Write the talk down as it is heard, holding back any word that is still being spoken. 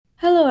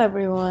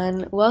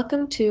everyone.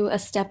 Welcome to A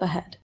Step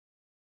Ahead.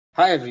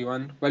 Hi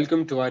everyone,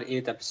 welcome to our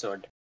eighth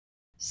episode.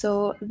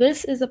 So,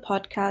 this is a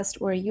podcast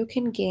where you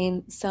can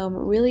gain some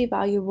really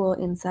valuable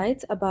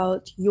insights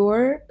about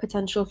your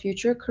potential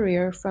future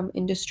career from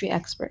industry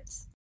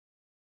experts.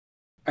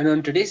 And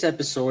on today's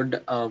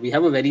episode, we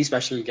have a very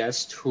special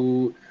guest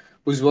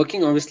who's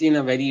working obviously in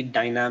a very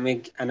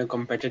dynamic and a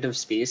competitive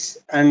space.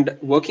 And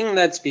working in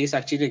that space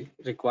actually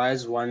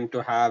requires one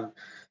to have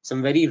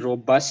some very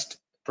robust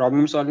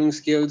problem solving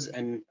skills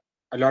and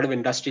a lot of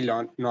industry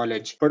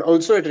knowledge. But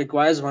also, it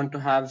requires one to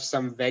have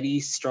some very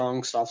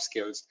strong soft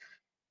skills.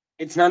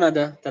 It's none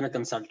other than a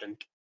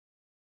consultant.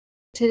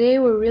 Today,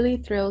 we're really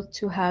thrilled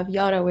to have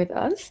Yara with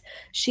us.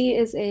 She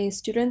is a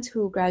student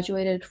who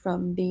graduated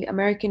from the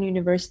American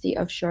University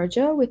of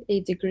Sharjah with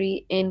a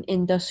degree in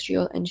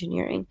industrial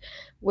engineering,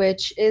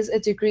 which is a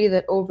degree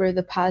that over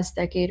the past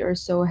decade or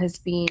so has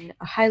been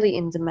highly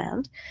in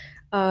demand.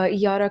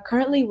 Yara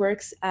currently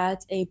works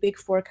at a Big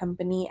Four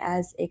company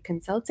as a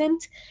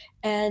consultant,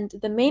 and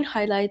the main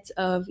highlights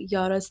of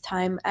Yara's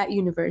time at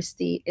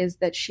university is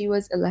that she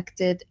was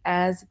elected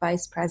as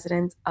vice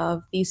president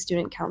of the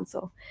student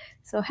council.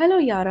 So, hello,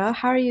 Yara.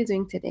 How are you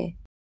doing today?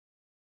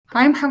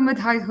 Hi, Muhammad.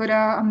 Hi,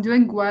 Huda. I'm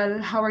doing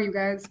well. How are you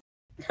guys?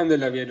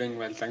 Alhamdulillah, we are doing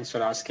well. Thanks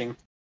for asking.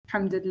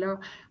 Alhamdulillah.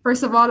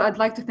 First of all, I'd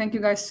like to thank you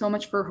guys so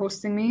much for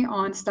hosting me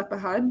on Step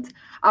Ahead.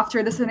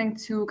 After listening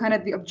to kind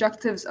of the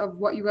objectives of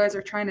what you guys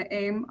are trying to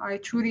aim, I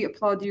truly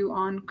applaud you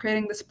on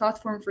creating this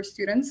platform for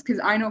students,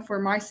 because I know for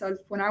myself,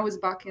 when I was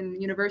back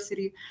in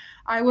university,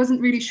 I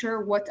wasn't really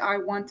sure what I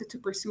wanted to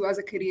pursue as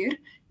a career,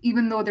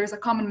 even though there's a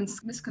common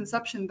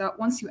misconception that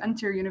once you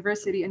enter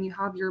university and you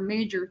have your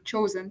major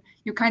chosen,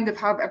 you kind of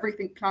have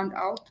everything planned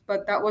out.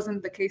 But that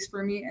wasn't the case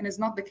for me and is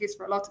not the case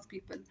for a lot of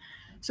people.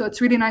 So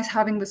it's really nice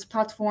having this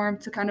platform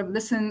to kind of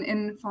listen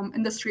in from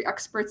industry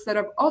experts that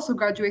have also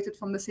graduated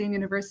from the same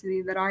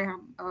university that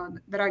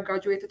I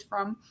graduated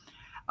from.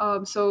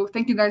 So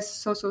thank you guys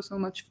so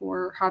much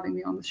for having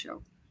me on the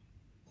show.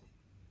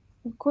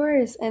 Of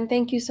course, and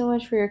thank you so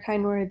much for your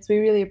kind words. We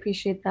really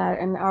appreciate that.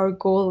 And our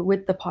goal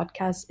with the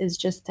podcast is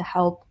just to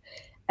help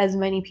as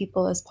many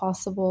people as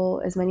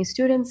possible, as many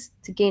students,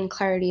 to gain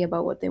clarity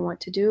about what they want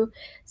to do.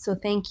 So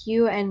thank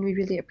you, and we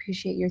really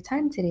appreciate your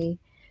time today.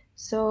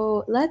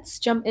 So let's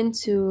jump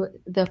into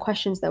the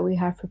questions that we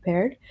have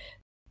prepared.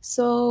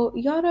 So,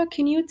 Yara,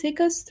 can you take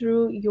us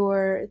through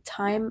your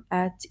time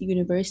at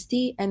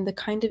university and the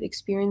kind of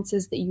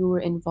experiences that you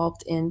were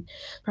involved in?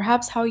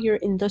 Perhaps how your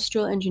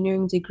industrial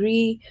engineering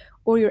degree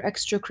or your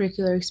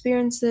extracurricular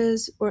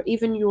experiences or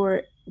even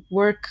your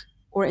work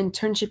or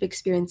internship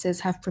experiences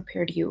have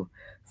prepared you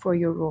for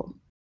your role.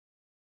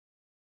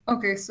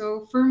 Okay,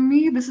 so for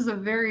me, this is a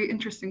very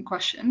interesting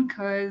question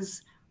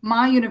because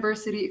my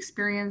university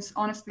experience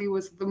honestly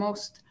was the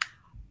most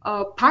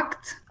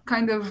packed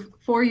kind of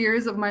 4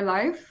 years of my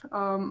life.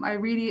 I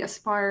really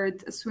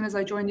aspired as soon as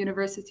I joined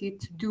university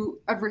to do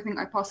everything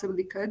I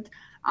possibly could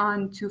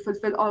and to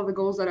fulfill all the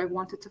goals that I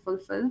wanted to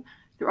fulfill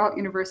throughout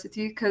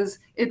university, because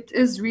it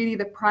is really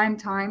the prime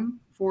time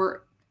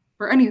for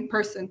any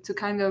person to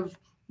kind of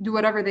do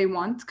whatever they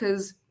want,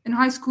 because in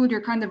high school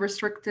you're kind of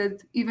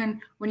restricted.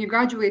 Even when you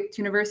graduate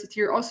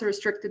university, you're also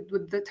restricted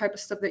with the type of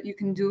stuff that you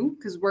can do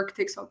because work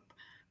takes up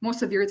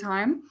most of your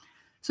time.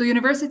 So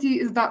university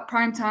is that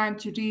prime time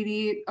to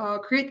really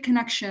create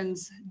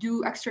connections,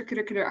 do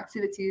extracurricular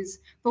activities,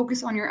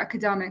 focus on your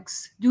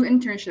academics, do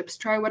internships,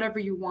 try whatever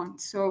you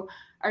want. So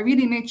I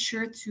really made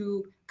sure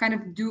to kind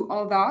of do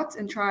all that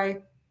and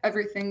try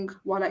everything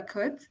while I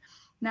could.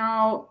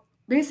 Now,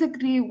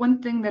 basically,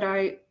 one thing that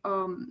I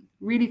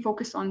really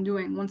focused on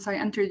doing once I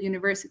entered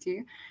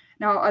university.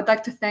 Now, I'd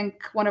like to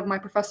thank one of my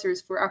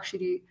professors for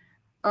actually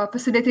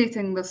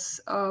facilitating this.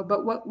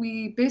 But what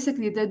we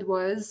basically did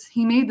was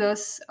he made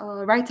us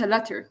write a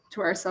letter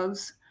to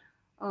ourselves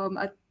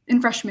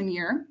in freshman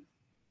year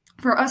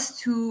for us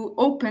to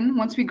open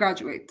once we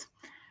graduate.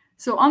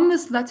 So on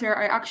this letter,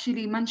 I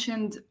actually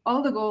mentioned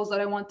all the goals that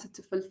I wanted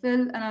to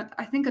fulfill. And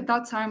I think at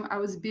that time I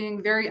was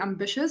being very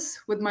ambitious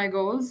with my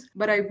goals,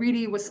 but I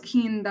really was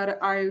keen that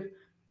I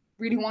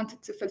really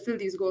wanted to fulfill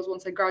these goals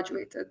once I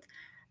graduated.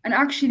 And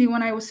actually,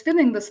 when I was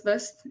filling this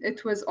list,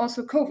 it was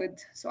also COVID.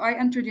 So I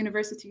entered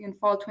university in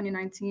fall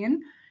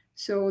 2019.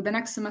 So the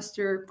next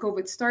semester,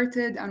 COVID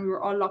started and we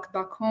were all locked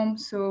back home.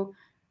 So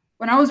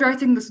when I was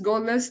writing this goal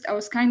list, I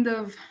was kind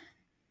of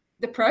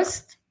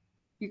depressed,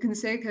 you can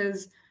say,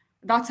 because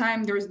at that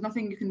time there was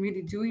nothing you can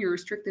really do. You're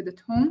restricted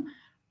at home.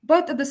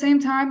 But at the same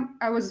time,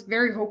 I was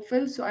very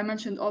hopeful. So I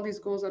mentioned all these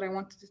goals that I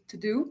wanted to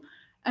do.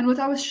 And what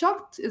I was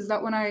shocked is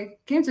that when I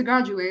came to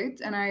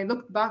graduate and I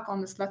looked back on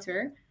this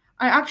letter,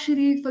 I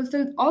actually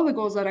fulfilled all the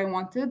goals that I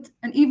wanted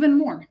and even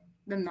more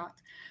than that.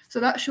 So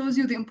that shows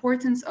you the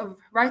importance of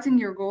writing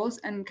your goals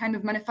and kind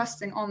of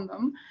manifesting on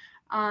them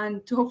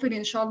and to hopefully,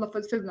 inshallah,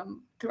 fulfill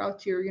them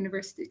throughout your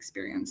university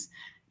experience.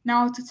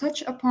 Now, to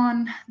touch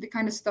upon the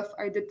kind of stuff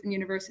I did in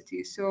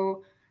university.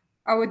 So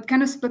I would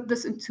kind of split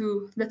this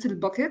into little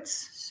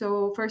buckets.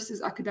 So first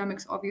is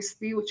academics,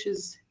 obviously, which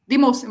is the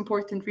most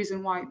important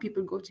reason why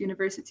people go to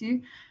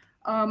university.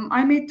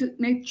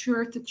 made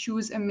sure to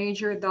choose a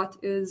major that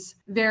is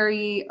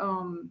very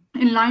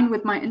in line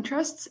with my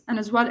interests and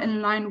as well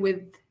in line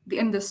with the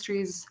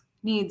industry's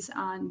needs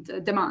and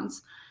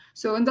demands.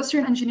 So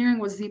industrial engineering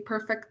was the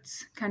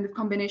perfect kind of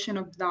combination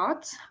of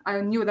that. I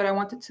knew that I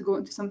wanted to go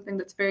into something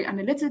that's very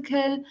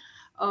analytical,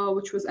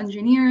 which was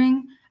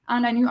engineering,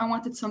 and I knew I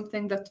wanted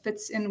something that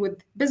fits in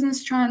with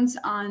business trends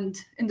and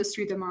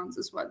industry demands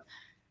as well.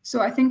 So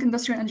I think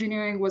industrial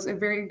engineering was a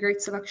very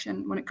great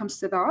selection when it comes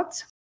to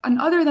that. And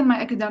other than my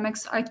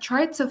academics, I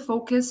tried to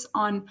focus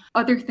on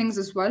other things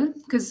as well.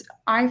 Because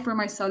I, for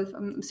myself,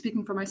 I'm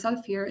speaking for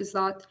myself here, is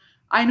that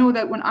I know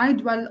that when I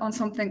dwell on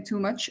something too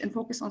much and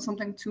focus on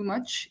something too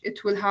much,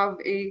 it will have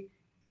a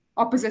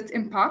opposite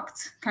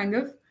impact, kind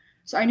of.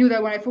 So I knew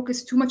that when I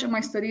focused too much on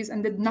my studies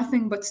and did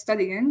nothing but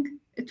studying,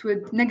 it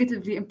would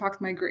negatively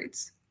impact my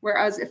grades.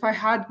 Whereas if I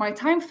had my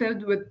time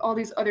filled with all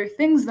these other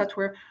things that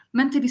were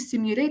mentally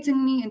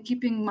stimulating me and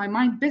keeping my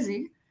mind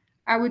busy,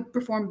 I would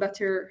perform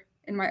better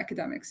in my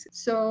academics.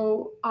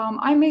 So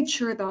I made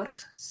sure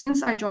that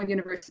since I joined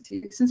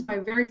university, since my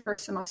very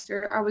first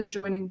semester, I was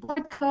joining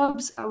board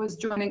clubs, I was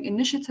joining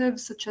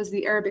initiatives such as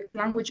the Arabic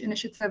Language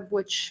Initiative,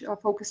 which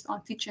focused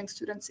on teaching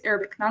students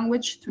Arabic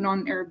language to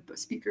non-Arab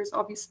speakers,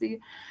 obviously.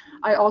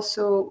 I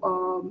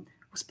also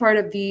was part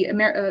of the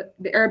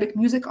Arabic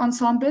Music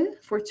Ensemble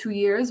for 2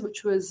 years,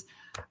 which was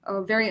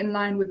very in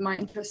line with my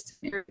interest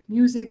in Arabic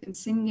music and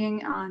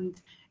singing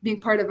and being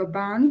part of a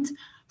band.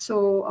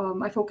 So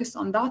I focused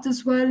on that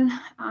as well.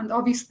 And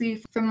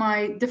obviously, from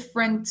my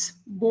different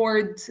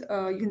board,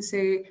 you can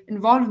say,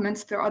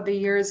 involvements throughout the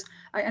years,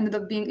 I ended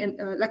up being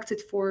elected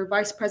for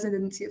Vice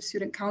Presidency of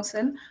Student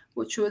Council,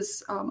 which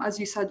was, as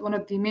you said, one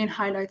of the main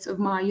highlights of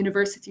my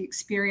university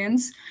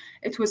experience.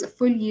 It was a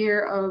full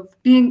year of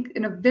being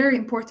in a very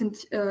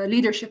important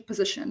leadership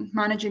position.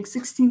 Managing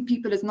 16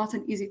 people is not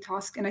an easy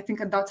task. And I think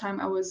at that time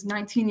I was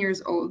 19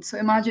 years old. So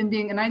imagine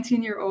being a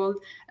 19-year-old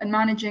and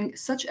managing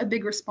such a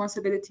big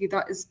responsibility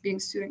that is being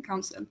student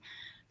council.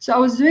 So I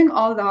was doing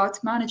all that,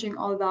 managing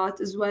all that,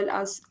 as well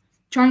as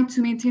trying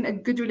to maintain a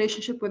good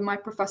relationship with my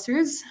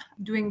professors,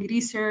 doing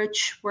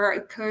research where I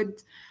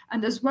could,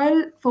 and as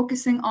well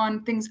focusing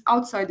on things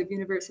outside of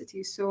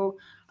university. So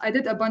I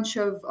did a bunch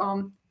of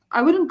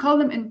I wouldn't call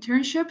them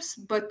internships,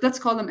 but let's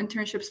call them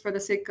internships for the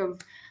sake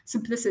of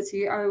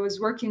simplicity. I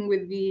was working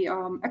with the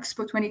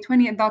Expo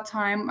 2020 at that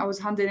time. I was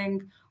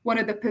handling one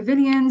of the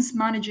pavilions,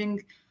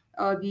 managing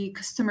the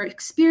customer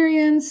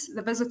experience,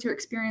 the visitor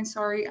experience,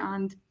 sorry,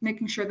 and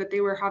making sure that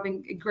they were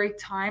having a great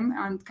time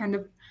and kind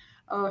of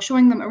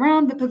showing them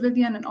around the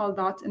pavilion and all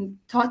that, and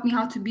taught me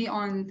how to be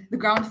on the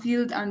ground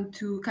field and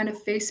to kind of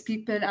face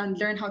people and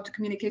learn how to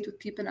communicate with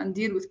people and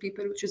deal with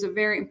people, which is a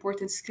very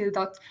important skill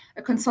that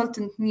a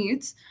consultant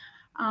needs.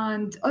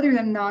 And other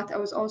than that, I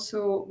was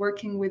also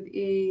working with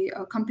a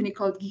company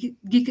called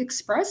Geek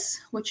Express,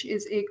 which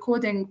is a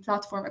coding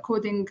platform, a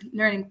coding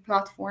learning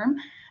platform.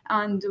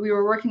 And we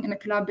were working in a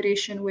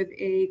collaboration with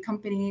a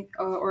company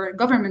or a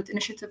government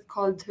initiative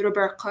called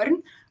Ruba'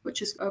 Qarn,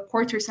 which is a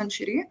quarter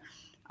century.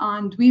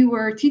 And we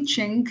were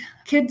teaching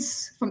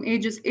kids from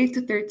ages 8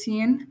 to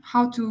 13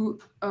 how to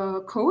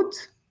code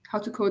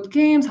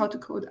games, how to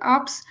code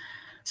apps.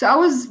 So I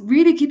was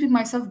really keeping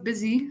myself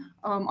busy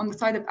on the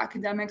side of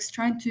academics,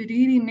 trying to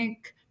really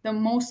make the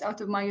most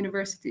out of my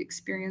university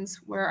experience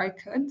where I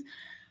could.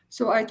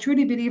 So I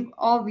truly believe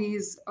all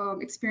these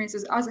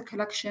experiences as a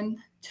collection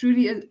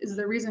truly is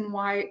the reason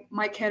why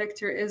my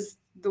character is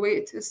the way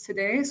it is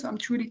today. So I'm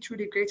truly,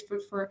 truly grateful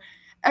for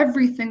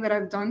everything that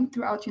I've done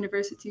throughout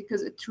university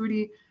because it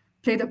truly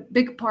played a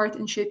big part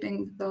in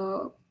shaping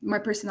the my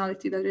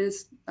personality that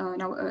is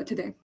now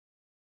today.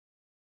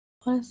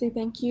 Honestly,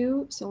 thank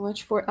you so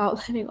much for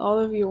outlining all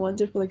of your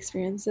wonderful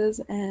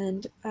experiences.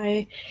 And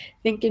I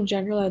think in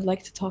general, I'd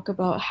like to talk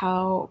about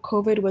how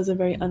COVID was a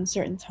very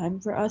uncertain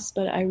time for us,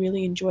 but I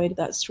really enjoyed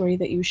that story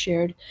that you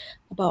shared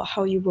about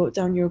how you wrote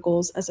down your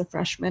goals as a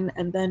freshman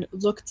and then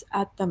looked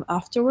at them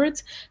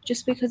afterwards,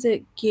 just because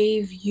it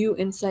gave you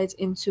insights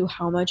into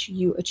how much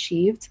you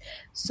achieved.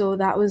 So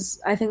that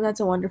was, I think that's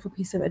a wonderful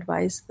piece of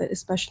advice that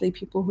especially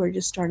people who are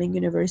just starting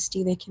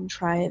university, they can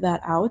try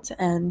that out.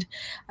 And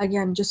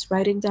again, just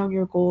writing down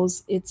your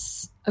goals,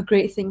 it's a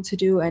great thing to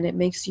do and it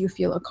makes you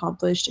feel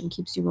accomplished and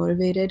keeps you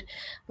motivated.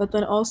 But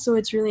then also,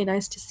 it's really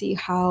nice to see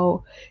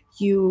how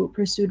you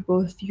pursued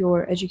both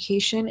your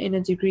education in a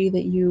degree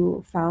that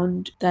you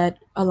found that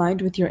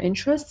aligned with your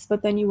interests,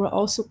 but then you were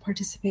also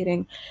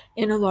participating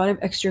in a lot of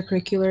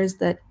extracurriculars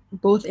that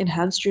both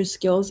enhanced your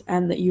skills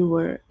and that you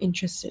were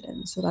interested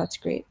in. So that's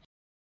great.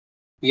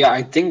 Yeah,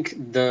 I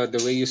think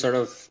the way you sort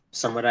of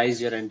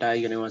summarize your entire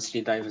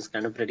university life is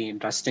kind of pretty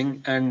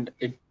interesting, and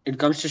it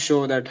comes to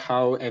show that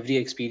how every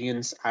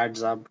experience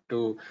adds up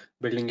to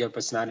building your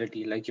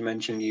personality. Like you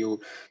mentioned, you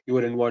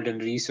were involved in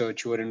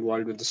research, you were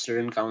involved with the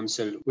student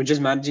council, which is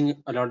managing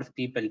a lot of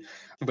people.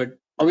 But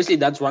obviously,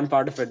 that's one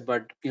part of it.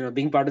 But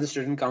being part of the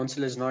student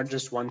council is not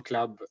just one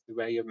club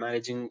where you're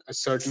managing a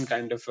certain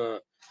kind of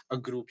a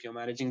group. You're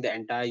managing the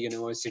entire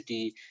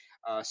university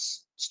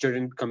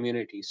student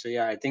community. So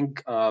yeah, I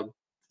think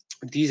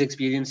these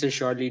experiences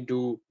surely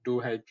do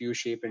help you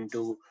shape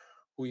into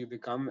who you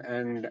become.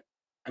 And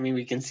I mean,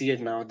 we can see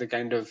it now, the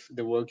kind of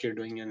the work you're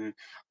doing, and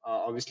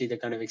obviously the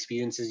kind of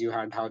experiences you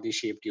had, how they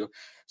shaped you.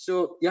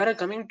 So Yara,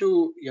 coming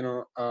to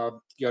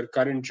your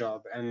current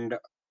job and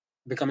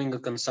becoming a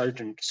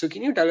consultant, so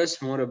can you tell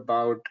us more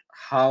about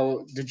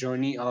how the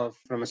journey of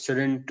from a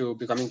student to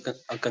becoming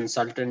a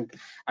consultant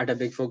at a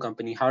big four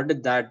company, how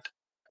did that,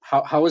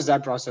 how was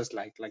that process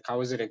like how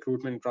was the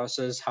recruitment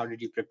process, how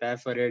did you prepare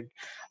for it,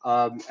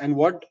 and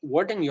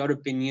what in your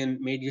opinion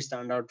made you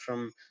stand out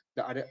from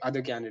the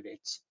other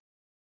candidates?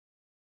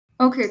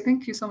 Okay,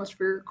 thank you so much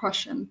for your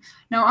question.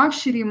 Now,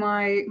 actually,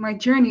 my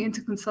journey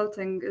into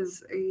consulting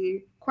is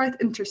a quite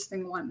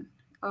interesting one.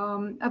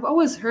 I've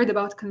always heard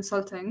about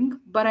consulting,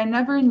 but I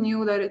never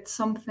knew that it's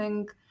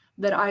something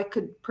that I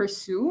could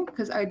pursue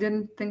because I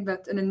didn't think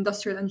that an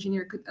industrial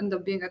engineer could end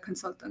up being a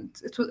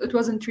consultant. It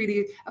wasn't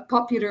really a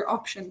popular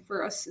option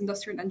for us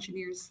industrial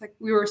engineers. Like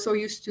we were so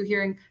used to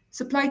hearing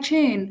supply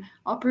chain,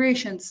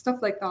 operations,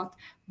 stuff like that.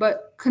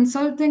 But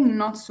consulting,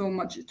 not so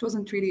much. It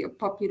wasn't really a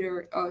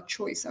popular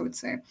choice, I would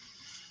say.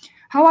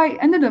 How I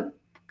ended up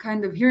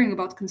kind of hearing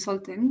about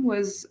consulting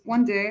was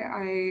one day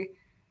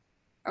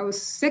I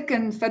was sick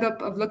and fed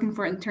up of looking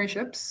for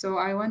internships. So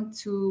I went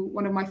to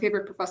one of my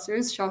favorite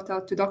professors. Shout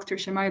out to Dr.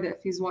 Shemaida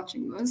if he's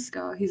watching this.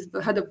 He's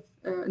the head of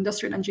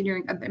industrial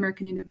engineering at the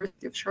American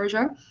University of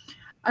Sharjah.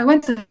 I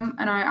went to him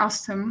and I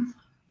asked him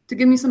to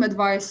give me some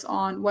advice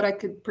on what I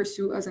could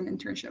pursue as an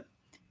internship.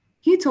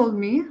 He told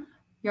me,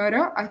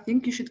 Yara, I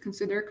think you should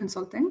consider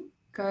consulting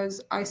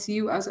because I see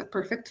you as a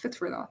perfect fit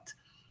for that.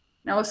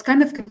 And I was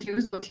kind of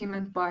confused what he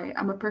meant by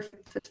I'm a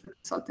perfect fit for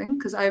consulting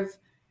because I've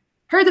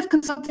heard of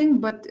consulting,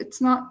 but it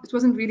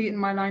wasn't really in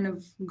my line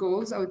of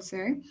goals, I would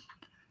say.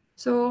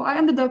 So I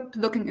ended up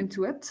looking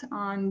into it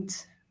and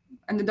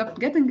ended up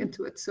getting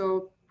into it.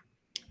 So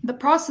the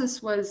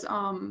process was,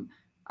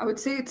 I would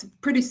say it's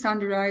pretty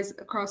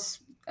standardized across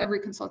every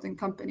consulting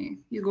company.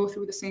 You go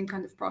through the same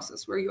kind of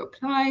process where you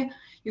apply,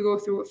 you go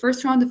through a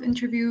first round of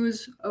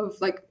interviews of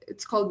like,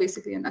 it's called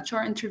basically an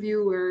HR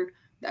interview where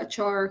the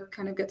HR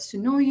kind of gets to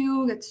know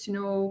you, gets to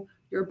know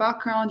your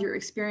background, your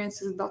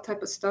experiences, that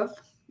type of stuff.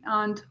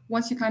 And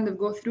once you kind of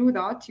go through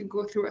that, you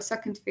go through a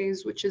second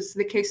phase, which is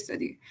the case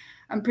study.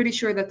 I'm pretty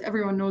sure that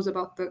everyone knows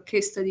about the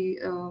case study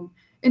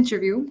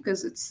interview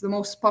because it's the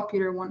most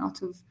popular one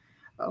out of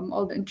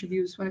all the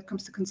interviews when it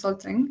comes to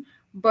consulting.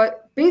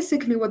 But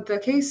basically, what the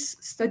case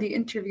study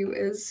interview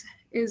is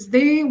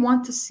they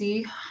want to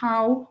see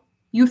how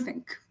you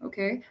think.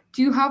 Okay,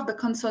 do you have the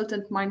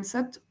consultant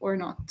mindset or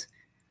not?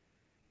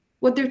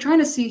 What they're trying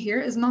to see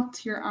here is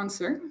not your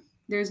answer.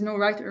 There's no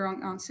right or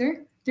wrong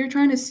answer. They're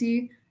trying to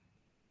see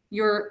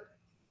your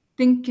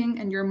thinking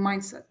and your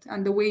mindset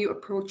and the way you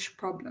approach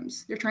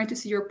problems. They're trying to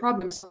see your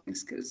problem solving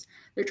skills.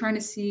 They're trying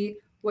to see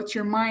how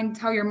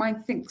your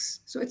mind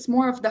thinks. So it's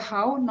more of the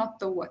how, not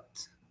the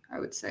what, I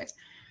would say.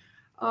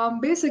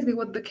 Basically,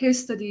 what the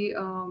case study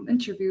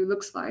interview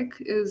looks like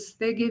is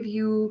I'll give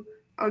you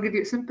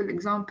a simple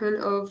example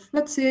of,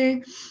 let's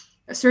say,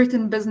 a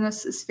certain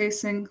business is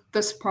facing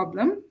this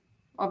problem.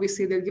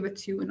 Obviously, they'll give it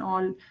to you in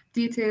all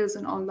details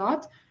and all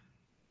that.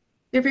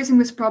 They're facing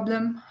this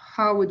problem.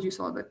 How would you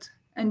solve it?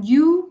 And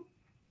you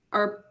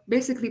are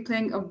basically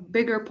playing a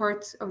bigger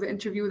part of the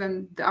interview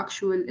than the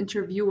actual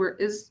interviewer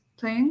is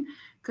playing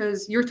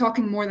because you're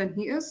talking more than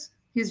he is.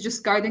 He's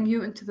just guiding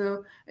you into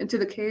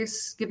the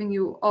case, giving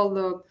you all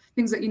the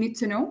things that you need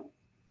to know.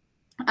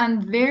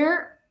 And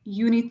there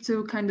you need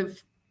to kind of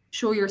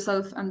show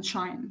yourself and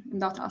shine in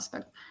that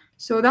aspect.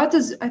 So that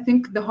is, I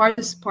think, the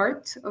hardest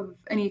part of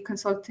any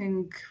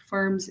consulting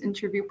firm's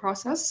interview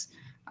process.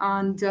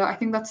 And I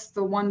think that's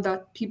the one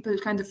that people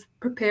kind of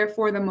prepare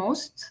for the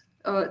most.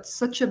 It's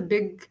such a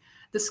big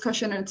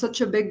discussion and it's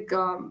such a big,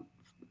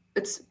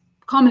 it's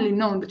commonly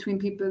known between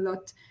people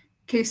that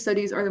case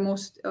studies are the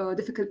most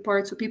difficult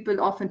part. So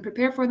people often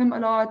prepare for them a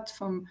lot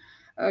from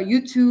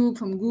YouTube,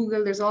 from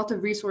Google. There's a lot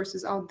of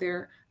resources out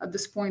there at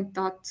this point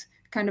that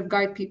kind of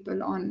guide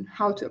people on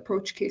how to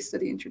approach case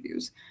study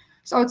interviews.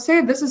 So I would say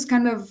this is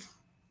kind of,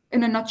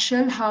 in a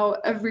nutshell, how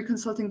every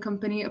consulting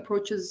company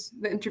approaches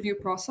the interview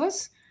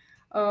process.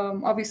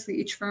 Obviously,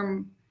 each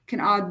firm can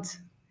add,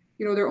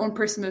 their own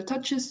personal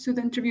touches to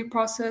the interview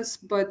process,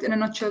 but in a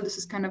nutshell, this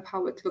is kind of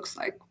how it looks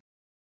like.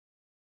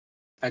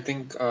 I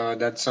think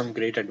that's some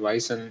great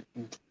advice, and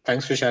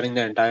thanks for sharing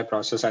the entire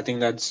process. I think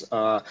that's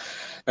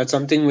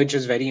something which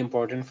is very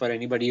important for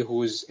anybody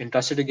who's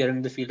interested to get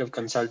into the field of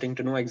consulting,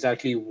 to know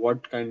exactly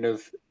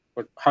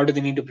how do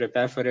they need to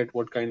prepare for it,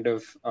 what kind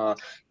of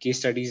case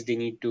studies they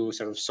need to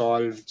sort of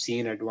solve, see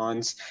in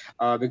advance,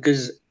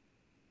 because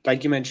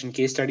like you mentioned,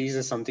 case studies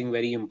is something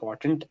very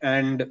important.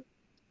 And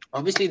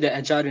obviously the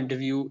HR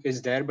interview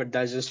is there, but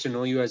that's just to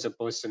know you as a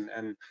person,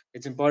 and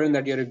it's important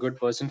that you're a good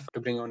person to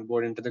bring on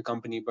board into the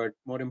company. But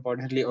more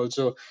importantly,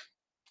 also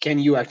can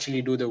you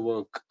actually do the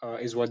work,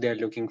 is what they're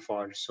looking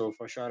for. So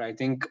for sure, I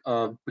think,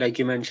 like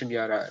you mentioned,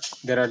 Yara,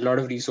 there are a lot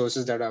of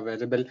resources that are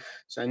available.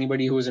 So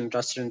anybody who is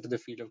interested into the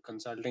field of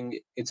consulting,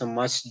 it's a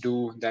must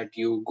do that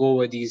you go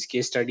over these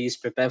case studies,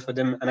 prepare for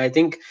them. And I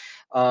think,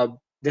 uh,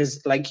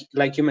 there's,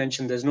 like you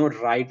mentioned, there's no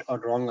right or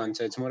wrong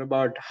answer. It's more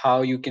about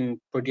how you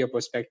can put your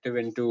perspective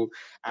into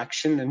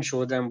action and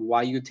show them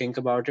why you think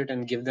about it,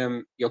 and give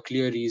them your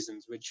clear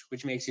reasons,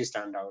 which makes you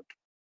stand out.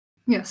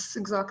 Yes,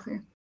 exactly.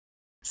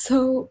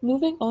 So,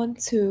 moving on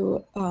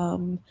to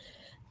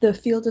the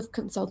field of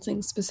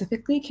consulting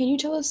specifically, can you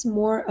tell us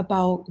more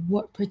about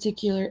what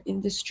particular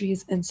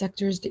industries and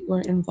sectors that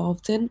you're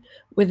involved in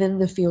within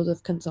the field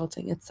of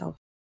consulting itself?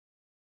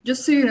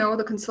 Just so you know,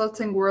 the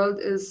consulting world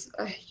is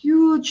a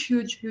huge,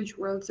 huge, huge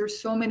world. There's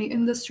so many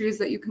industries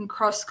that you can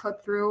cross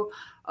cut through.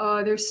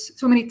 There's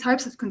so many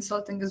types of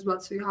consulting as well.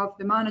 So you have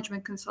the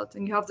management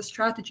consulting, you have the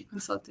strategy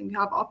consulting, you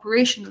have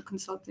operational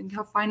consulting, you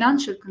have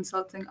financial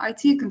consulting,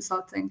 IT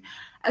consulting,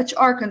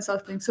 HR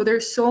consulting. So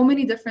there's so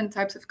many different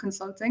types of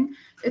consulting.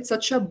 It's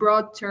such a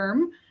broad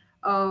term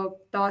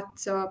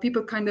that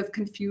people kind of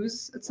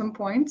confuse at some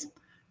point.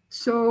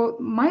 So,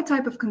 my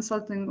type of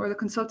consulting, or the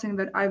consulting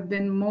that I've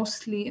been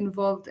mostly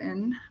involved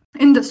in,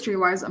 industry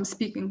wise, I'm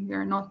speaking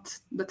here, not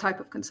the type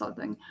of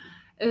consulting,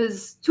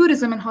 is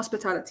tourism and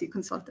hospitality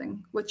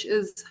consulting, which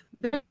is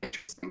very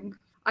interesting.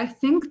 I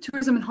think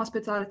tourism and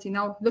hospitality,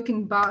 now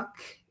looking back,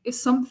 is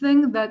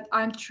something that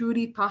I'm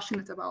truly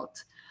passionate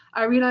about.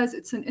 I realize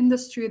it's an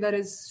industry that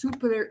is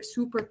super,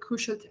 super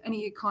crucial to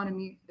any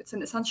economy. It's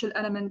an essential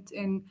element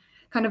in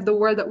kind of the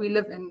world that we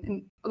live in.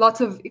 And a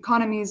lot of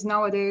economies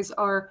nowadays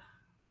are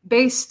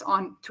based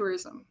on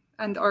tourism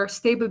and are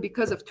stable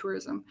because of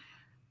tourism.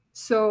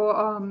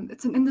 So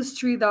it's an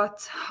industry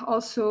that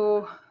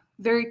also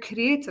very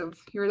creative.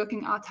 You're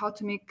looking at how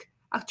to make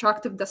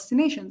attractive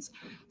destinations.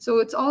 So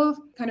it's all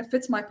kind of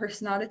fits my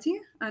personality,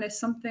 and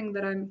it's something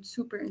that I'm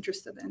super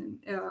interested in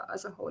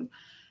as a whole.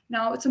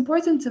 Now, it's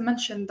important to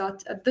mention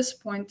that at this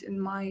point in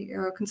my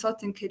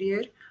consulting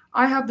career,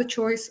 I have the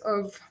choice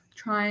of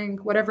trying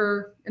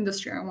whatever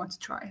industry I want to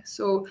try.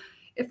 So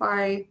if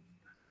I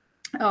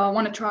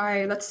want to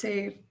try, let's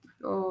say,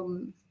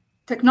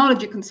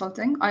 technology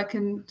consulting, I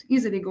can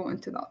easily go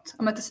into that.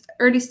 I'm at this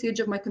early stage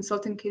of my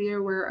consulting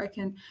career where I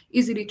can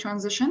easily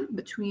transition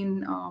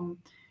between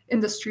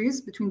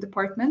industries, between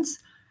departments.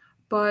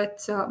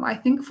 But I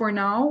think for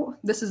now,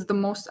 this is the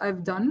most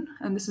I've done,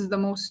 and this is the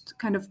most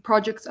kind of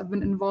projects I've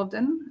been involved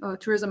in,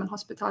 tourism and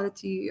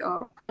hospitality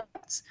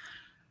projects.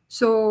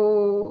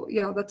 So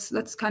yeah,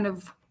 that's kind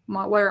of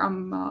where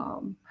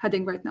I'm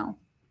heading right now,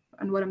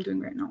 and what I'm doing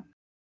right now.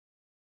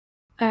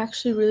 I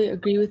actually really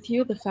agree with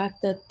you. The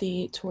fact that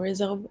the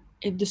tourism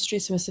industry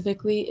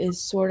specifically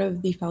is sort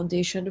of the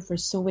foundation for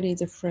so many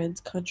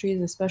different countries,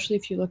 especially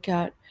if you look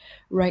at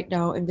right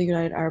now in the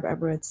United Arab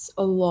Emirates,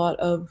 a lot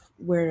of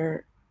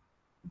where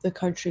the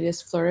country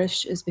is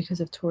flourished is because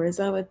of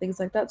tourism and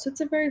things like that. So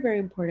it's a very, very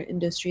important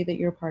industry that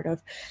you're part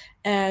of.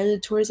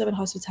 And tourism and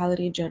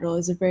hospitality in general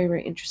is a very,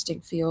 very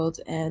interesting field.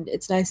 And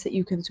it's nice that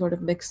you can sort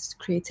of mix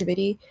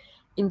creativity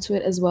into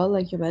it as well,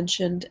 like you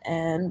mentioned,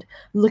 and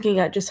looking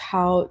at just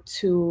how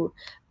to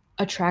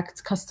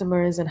attract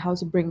customers and how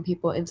to bring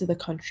people into the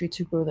country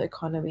to grow the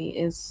economy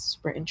is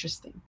super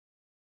interesting.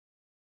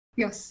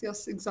 Yes,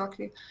 yes,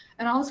 exactly.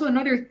 And also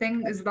another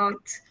thing is that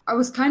I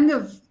was kind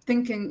of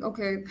thinking,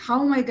 okay,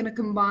 how am I going to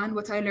combine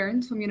what I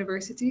learned from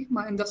university,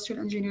 my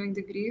industrial engineering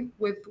degree,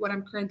 with what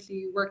I'm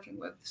currently working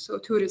with, so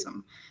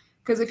tourism.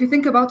 Because if you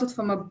think about it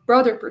from a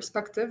broader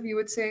perspective, you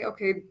would say,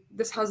 okay,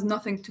 this has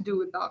nothing to do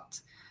with that.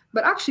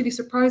 But actually,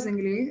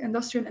 surprisingly,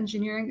 industrial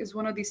engineering is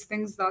one of these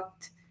things that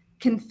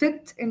can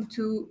fit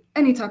into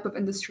any type of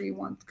industry you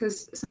want,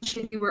 because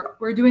essentially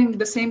we're doing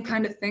the same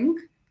kind of thing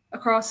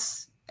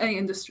across any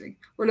industry.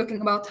 We're looking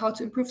about how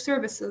to improve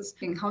services,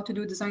 how to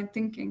do design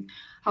thinking,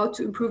 how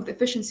to improve the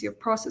efficiency of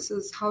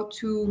processes, how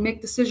to make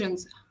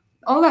decisions.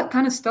 All that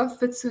kind of stuff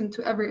fits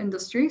into every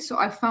industry. So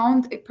I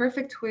found a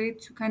perfect way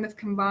to kind of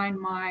combine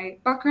my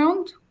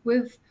background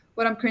with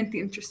what I'm currently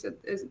interested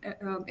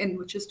in,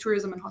 which is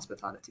tourism and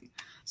hospitality.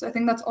 So I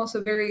think that's also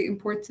a very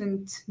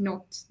important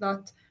note,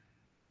 that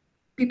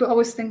people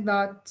always think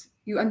that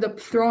you end up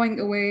throwing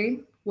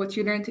away what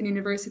you learned in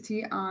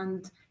university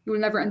and you will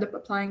never end up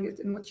applying it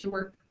in what you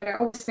work. But I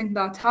always think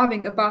that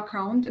having a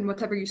background in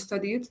whatever you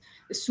studied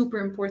is super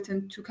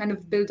important to kind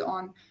of build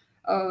on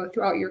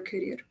throughout your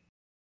career.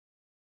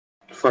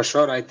 For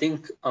sure, I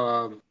think,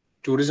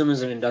 tourism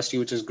is an industry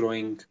which is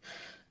growing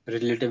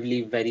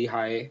relatively very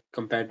high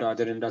compared to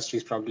other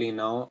industries probably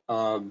now.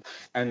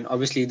 And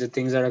obviously, the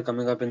things that are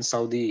coming up in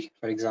Saudi,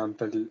 for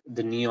example,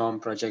 the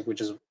Neom project,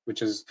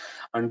 which is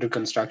under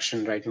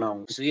construction right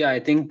now. So yeah, I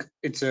think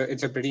it's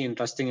a pretty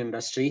interesting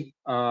industry.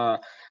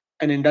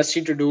 An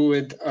industry to do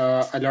with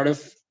a lot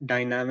of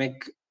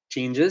dynamic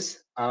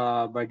changes.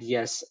 But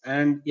yes,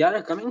 and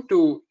Yara, coming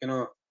to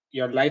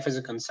your life as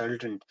a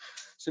consultant,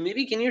 so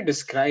maybe can you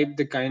describe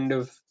the kind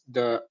of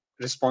the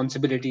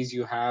responsibilities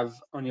you have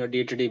on your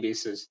day-to-day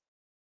basis?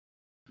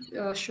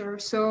 Sure.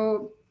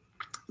 So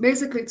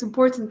basically, it's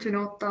important to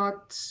note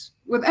that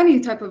with any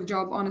type of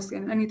job, honestly,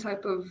 and any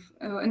type of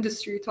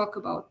industry you talk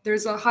about,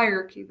 there's a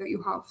hierarchy that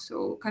you have.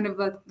 So, kind of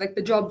like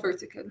the job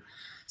vertical.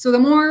 So, the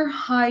more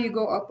high you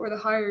go up, or the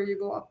higher you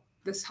go up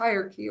this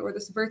hierarchy or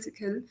this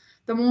vertical,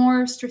 the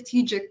more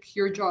strategic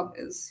your job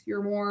is.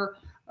 You're more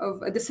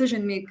of a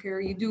decision maker.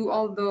 You do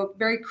all the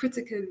very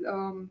critical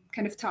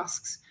kind of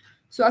tasks.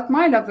 So at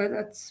my level,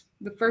 at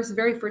the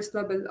very first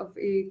level of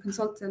a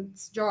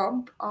consultant's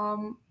job,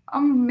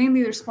 I'm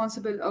mainly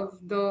responsible of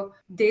the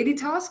daily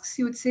tasks,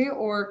 you would say,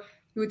 or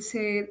you would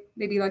say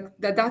maybe like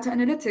the data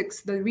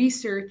analytics, the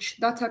research,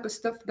 that type of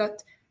stuff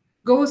that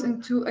goes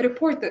into a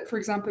report that, for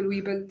example, we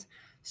build.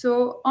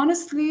 So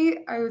honestly,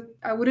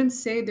 I wouldn't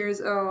say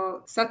there's a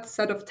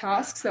set of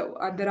tasks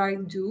that I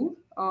do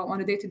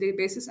on a day-to-day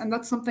basis, and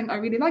that's something I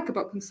really like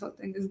about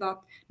consulting is that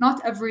not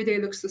every day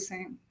looks the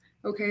same.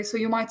 Okay, so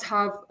you might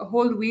have a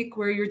whole week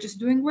where you're just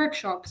doing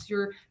workshops,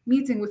 you're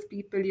meeting with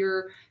people,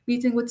 you're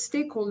meeting with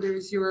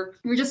stakeholders, you're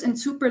just in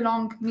super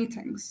long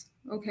meetings.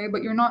 Okay,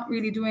 but you're not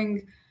really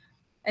doing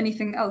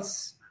anything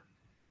else.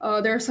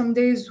 There are some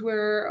days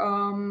where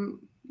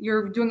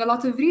you're doing a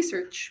lot of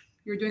research.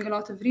 You're doing a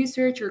lot of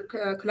research, you're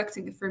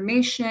collecting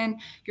information,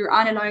 you're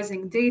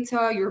analyzing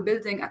data, you're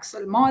building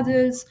Excel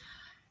models,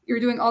 you're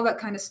doing all that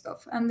kind of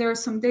stuff. And there are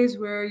some days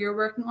where you're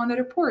working on a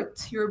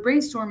report, you're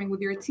brainstorming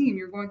with your team,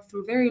 you're going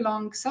through very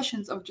long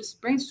sessions of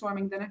just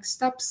brainstorming the next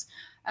steps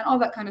and all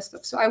that kind of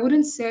stuff. So I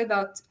wouldn't say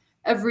that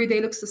every day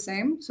looks the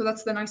same. So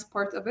that's the nice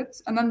part of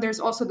it. And then there's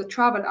also the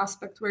travel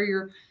aspect where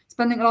you're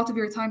spending a lot of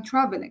your time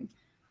traveling.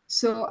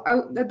 So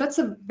that's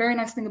a very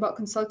nice thing about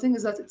consulting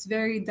is that it's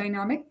very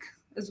dynamic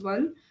as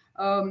well.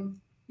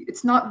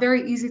 It's not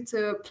very easy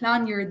to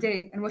plan your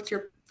day and what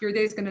your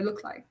day is going to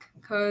look like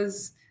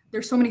because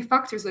there's so many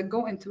factors that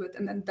go into it.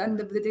 And at the end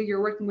of the day,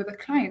 you're working with a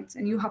client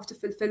and you have to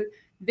fulfill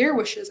their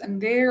wishes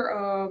and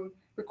their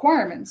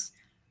requirements.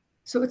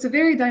 So it's a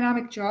very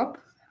dynamic job.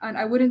 And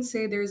I wouldn't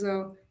say there's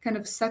a kind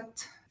of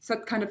set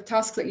kind of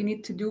tasks that you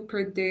need to do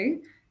per day.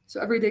 So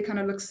every day kind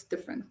of looks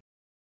different.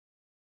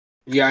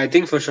 Yeah, I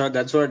think for sure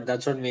that's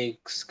what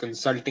makes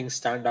consulting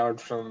stand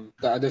out from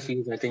the other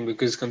fields. I think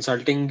because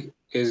consulting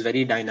is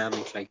very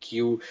dynamic.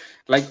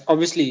 Like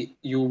obviously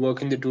you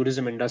work in the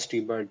tourism industry,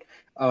 but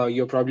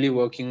you're probably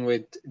working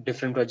with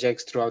different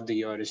projects throughout the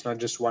year. It's not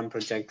just one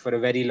project for a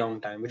very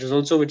long time, which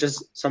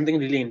is something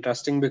really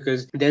interesting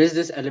because there is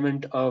this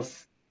element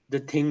of the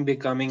thing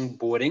becoming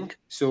boring.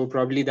 So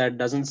probably that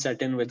doesn't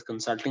set in with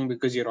consulting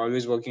because you're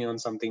always working on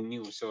something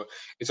new. So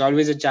it's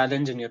always a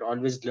challenge and you're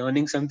always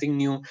learning something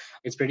new.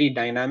 It's pretty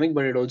dynamic,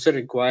 but it also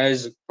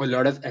requires a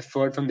lot of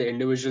effort from the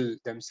individual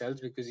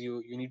themselves because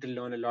you need to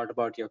learn a lot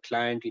about your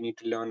client. You need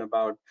to learn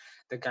about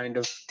the kind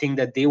of thing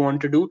that they want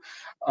to do,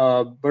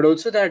 but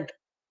also that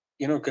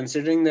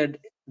considering that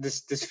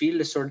this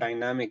field is so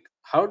dynamic,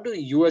 how do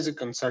you as a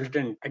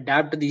consultant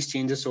adapt to these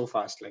changes so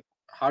fast? Like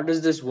how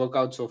does this work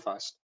out so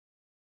fast?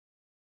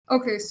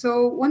 Okay,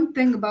 so one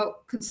thing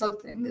about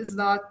consulting is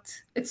that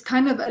it's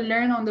kind of a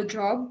learn on the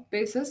job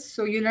basis.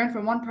 So you learn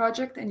from one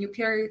project and you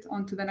carry it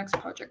on to the next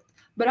project.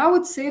 But I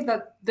would say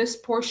that this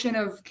portion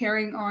of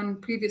carrying on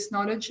previous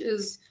knowledge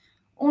is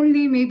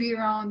only maybe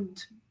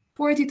around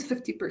 40 to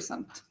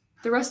 50%.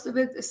 The rest of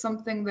it is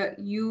something that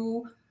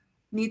you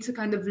need to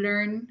kind of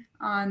learn.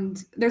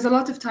 And there's a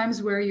lot of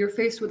times where you're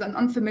faced with an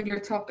unfamiliar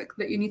topic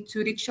that you need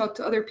to reach out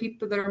to other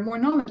people that are more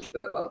knowledgeable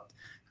about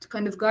to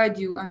kind of guide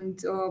you and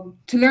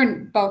to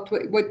learn about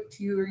what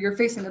you're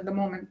facing at the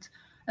moment.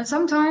 And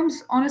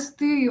sometimes,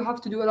 honestly, you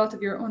have to do a lot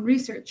of your own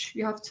research.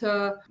 You have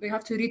to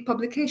read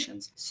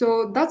publications.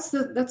 So that's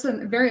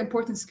a very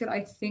important skill,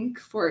 I think,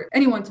 for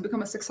anyone to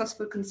become a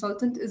successful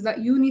consultant. Is that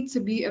you need to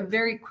be a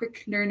very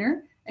quick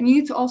learner, and you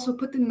need to also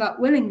put in that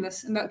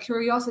willingness and that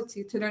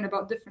curiosity to learn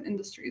about different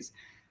industries.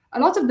 A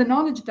lot of the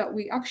knowledge that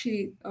we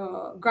actually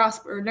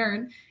grasp or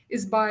learn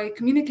is by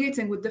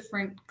communicating with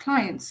different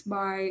clients,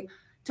 by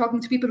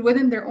talking to people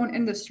within their own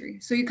industry.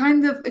 So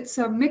it's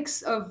a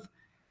mix of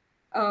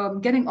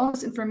getting all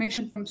this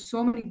information from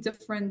so many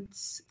different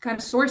kind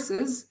of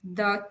sources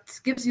that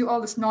gives you all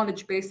this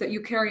knowledge base that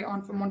you carry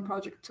on from one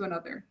project to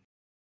another.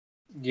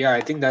 Yeah,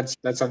 I think that's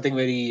something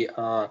very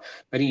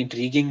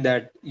intriguing,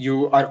 that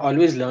you are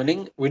always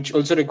learning, which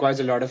also requires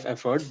a lot of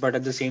effort, but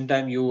at the same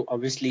time you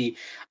obviously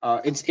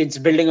it's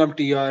building up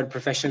to your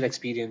professional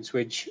experience,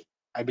 which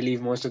I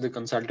believe most of the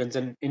consultants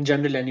and in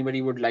general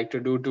anybody would like to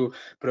do to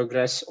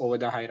progress over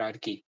the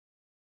hierarchy.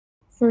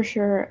 For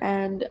sure.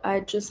 And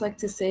I'd just like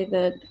to say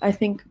that I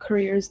think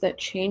careers that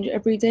change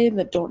every day and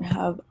that don't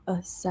have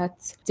a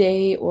set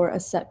day or a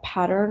set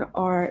pattern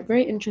are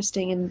very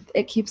interesting, and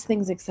it keeps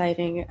things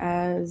exciting,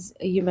 as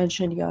you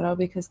mentioned, Yara,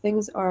 because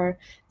things are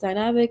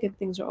dynamic and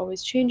things are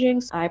always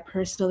changing. So I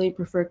personally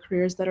prefer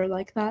careers that are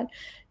like that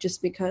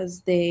just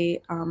because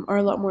they are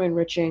a lot more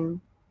enriching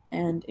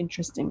and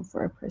interesting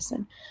for a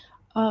person.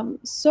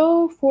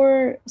 So,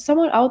 for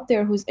someone out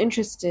there who's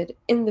interested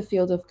in the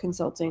field of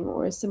consulting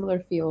or a similar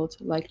field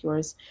like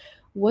yours,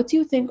 what do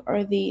you think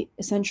are the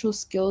essential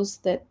skills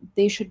that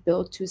they should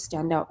build to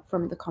stand out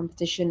from the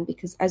competition?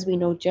 Because as we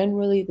know,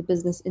 generally the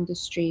business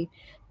industry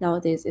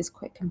nowadays is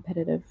quite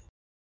competitive.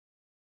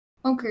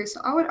 Okay, so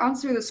I would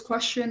answer this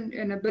question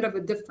in a bit of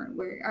a different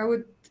way. I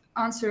would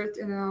answer it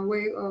in a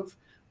way of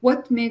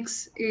what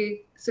makes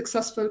a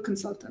successful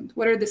consultant?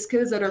 What are the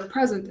skills that are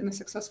present in a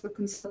successful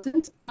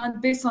consultant?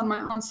 And based on my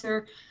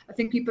answer, I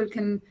think people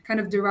can kind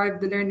of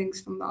derive the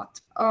learnings from that.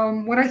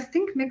 What I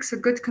think makes a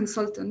good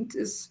consultant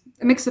is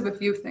a mix of a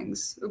few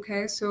things.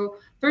 Okay, so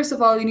first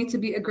of all, you need to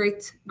be a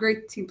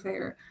great team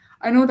player.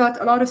 I know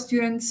that a lot of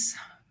students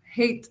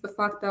hate the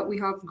fact that we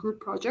have group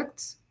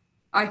projects.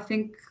 I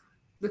think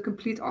the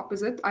complete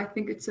opposite. I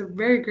think it's a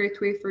very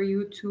great way for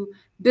you to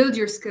build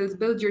your skills,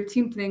 build your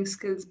team playing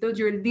skills, build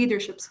your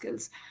leadership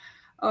skills.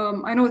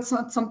 I know it's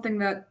not something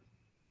that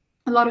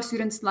a lot of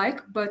students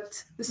like,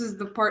 but this is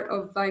the part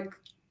of like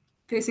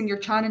facing your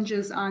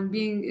challenges and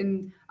being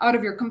in out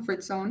of your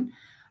comfort zone.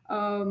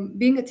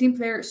 Being a team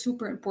player is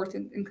super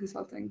important in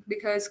consulting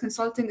because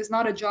consulting is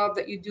not a job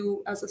that you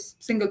do as a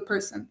single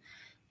person.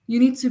 You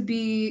need to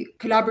be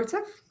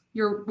collaborative.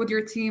 You're with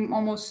your team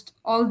almost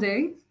all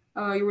day.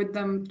 You're with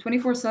them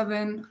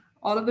 24/7,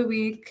 all of the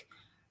week.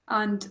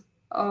 And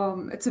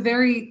it's a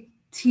very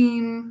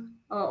team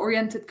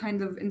oriented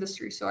kind of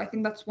industry. So I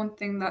think that's one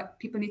thing that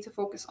people need to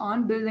focus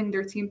on building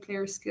their team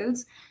player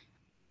skills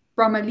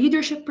from a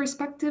leadership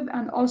perspective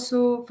and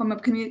also from a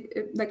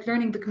like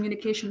learning the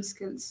communication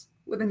skills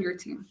within your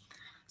team.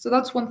 So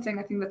that's one thing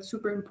I think that's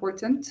super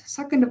important.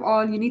 Second of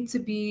all, you need to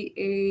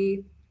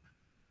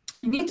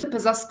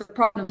possess the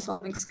problem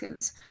solving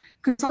skills.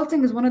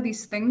 Consulting is one of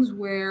these things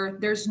where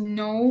there's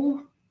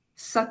no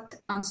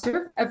set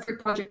answer. Every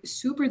project is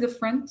super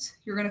different.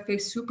 You're going to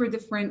face super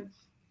different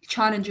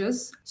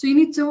challenges. So you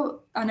need to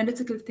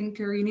analytical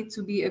thinker, you need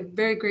to be a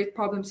very great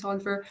problem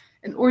solver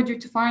in order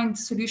to find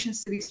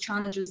solutions to these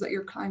challenges that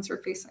your clients are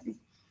facing.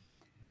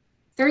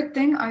 Third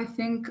thing I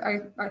think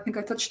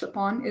I touched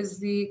upon is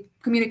the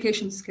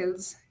communication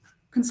skills.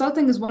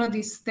 Consulting is one of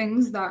these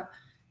things that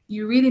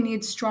you really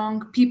need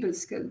strong people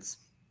skills.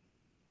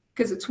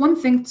 Because it's one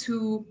thing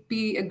to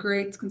be a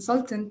great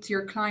consultant to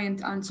your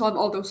client and solve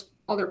all those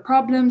other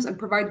problems and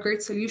provide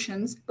great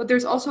solutions, but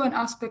there's also an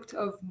aspect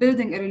of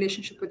building a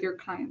relationship with your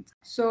client.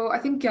 So I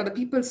think yeah, the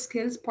people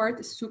skills part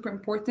is super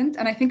important,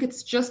 and I think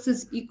it's just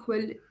as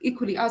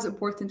equally as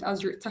important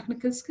as your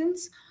technical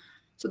skills.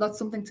 So that's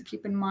something to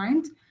keep in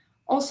mind.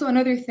 Also,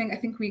 another thing I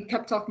think we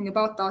kept talking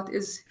about that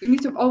is you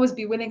need to always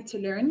be willing to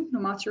learn no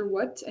matter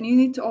what, and you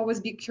need to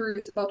always be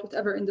curious about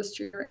whatever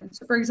industry you're in.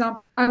 So, for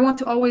example, I want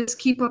to always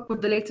keep up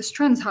with the latest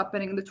trends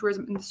happening in the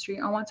tourism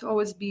industry. I want to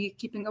always be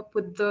keeping up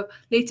with the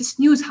latest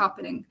news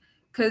happening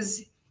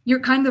because you're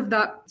kind of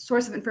that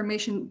source of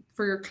information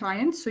for your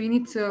clients. So, you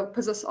need to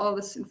possess all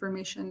this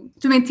information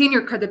to maintain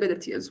your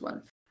credibility as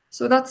well.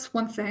 So that's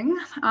one thing.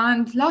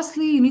 And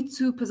lastly, you need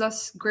to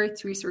possess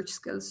great research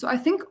skills. So I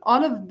think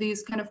all of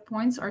these kind of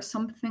points are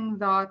something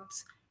that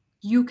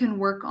you can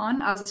work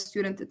on as a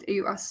student at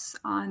AUS.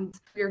 And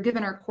we are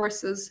given our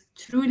courses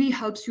truly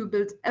helps you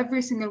build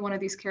every single one of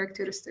these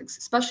characteristics,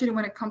 especially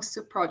when it comes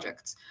to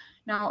projects.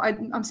 Now,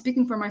 I'm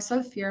speaking for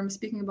myself here. I'm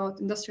speaking about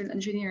industrial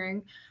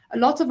engineering. A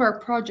lot of our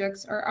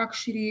projects are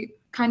actually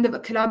kind of a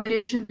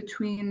collaboration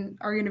between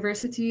our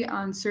university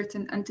and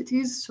certain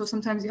entities. So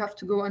sometimes you have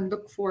to go and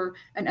look for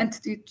an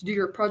entity to do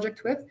your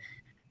project with.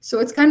 So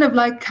it's kind of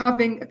like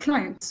having a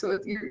client. So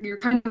you're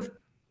kind of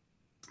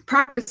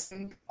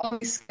practicing all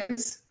these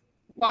skills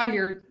while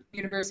you're at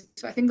university.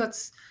 So I think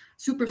that's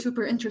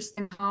super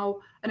interesting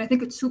and I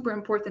think it's super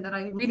important. And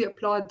I really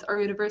applaud our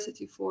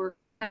university for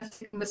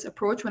taking this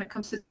approach when it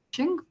comes to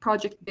teaching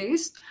project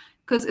based,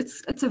 because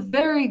it's a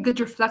very good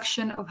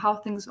reflection of how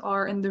things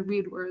are in the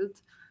real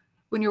world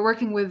when you're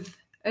working with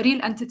a real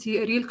entity,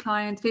 a real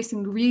client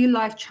facing real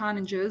life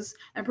challenges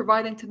and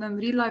providing to them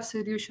real life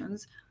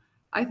solutions.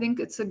 I think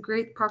it's a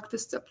great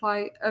practice to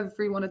apply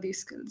every one of these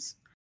skills.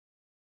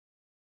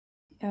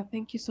 Yeah,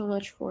 thank you so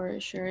much for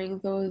sharing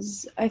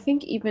those. I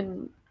think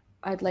even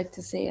I'd like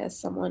to say, as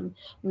someone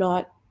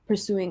not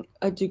pursuing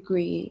a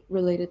degree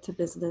related to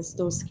business,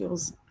 those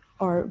skills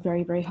are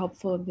very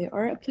helpful and they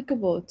are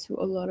applicable to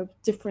a lot of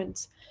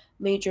different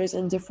majors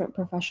and different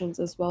professions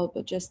as well.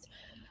 But just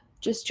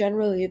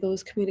generally,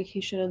 those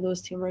communication and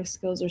those teamwork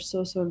skills are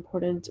so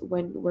important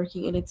when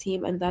working in a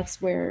team, and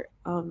that's where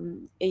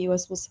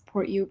AUS will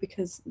support you,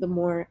 because the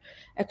more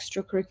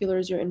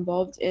extracurriculars you're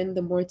involved in,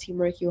 the more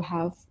teamwork you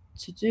have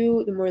to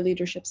do, the more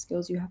leadership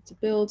skills you have to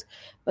build.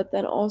 But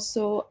then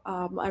also,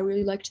 I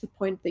really liked the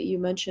point that you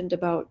mentioned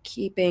about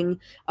keeping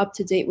up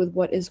to date with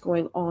what is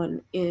going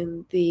on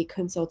in the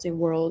consulting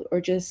world,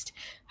 or just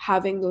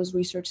having those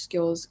research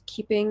skills,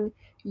 keeping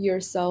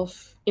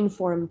yourself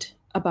informed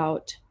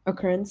about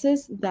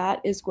occurrences.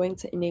 That is going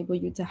to enable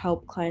you to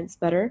help clients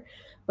better.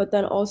 But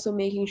then also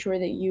making sure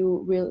that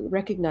you really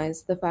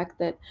recognize the fact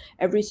that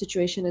every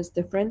situation is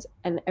different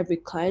and every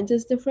client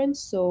is different.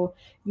 So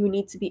you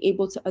need to be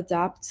able to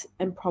adapt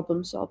and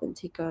problem solve and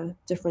take a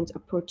different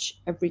approach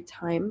every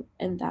time.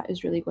 And that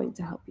is really going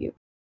to help you.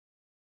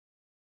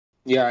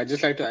 Yeah, I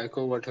just like to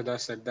echo what Huda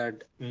said,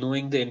 that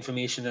knowing the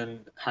information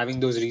and having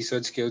those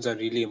research skills are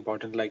really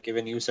important. Like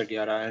even you said,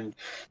 Yara, and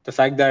the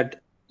fact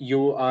that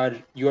you are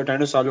trying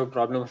to solve a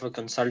problem of a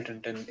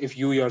consultant, and if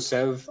you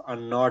yourself are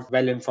not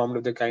well informed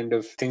of the kind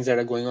of things that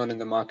are going on in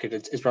the market,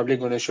 it's probably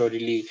going to show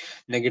really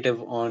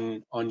negative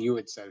on you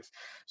itself.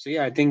 So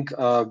yeah, I think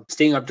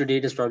staying up to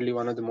date is probably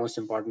one of the most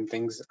important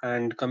things,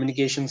 and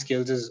communication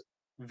skills is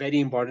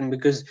very important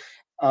because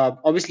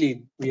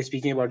obviously we are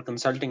speaking about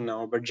consulting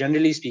now, but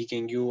generally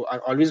speaking, you are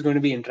always going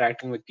to be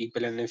interacting with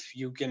people, and if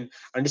you can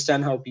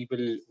understand how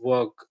people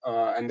work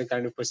and the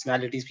kind of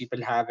personalities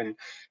people have, and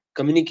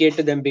communicate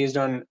to them based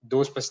on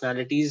those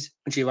personalities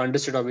which you've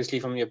understood obviously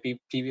from your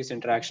previous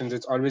interactions,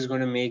 it's always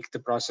going to make the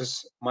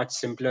process much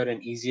simpler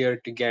and easier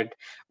to get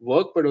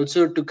work, but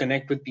also to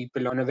connect with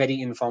people on a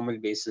very informal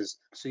basis.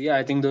 So yeah,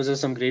 I think those are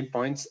some great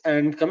points.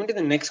 And coming to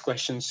the next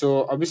question,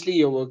 so obviously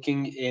you're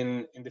working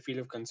in the field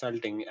of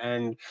consulting,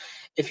 and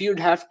if you'd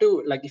like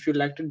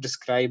to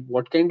describe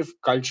what kind of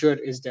culture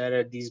is there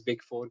at these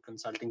big four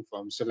consulting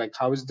firms, so like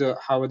how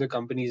are the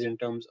companies in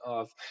terms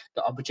of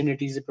the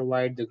opportunities they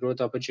provide, the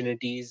growth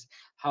opportunities,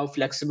 how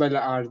flexible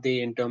are they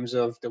in terms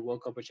of the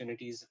work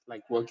opportunities,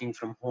 like working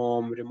from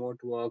home, remote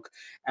work,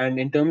 and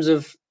in terms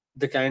of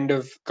the kind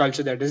of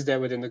culture that is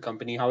there within the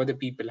company, how are the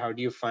people, how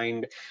do you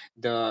find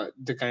the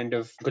kind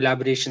of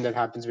collaboration that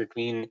happens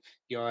between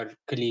your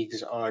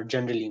colleagues, or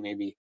generally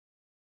maybe.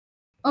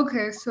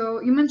 Okay,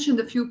 so you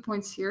mentioned a few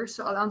points here,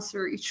 so I'll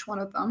answer each one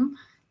of them.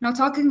 Now,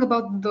 talking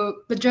about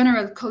the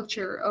general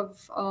culture of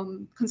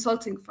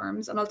consulting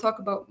firms, and I'll talk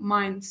about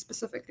mine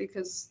specifically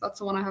because that's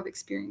the one I have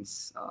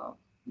experience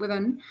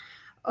within.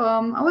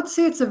 I would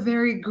say it's a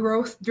very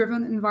growth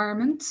driven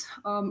environment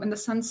in the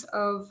sense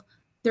of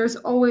there's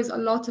always a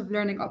lot of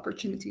learning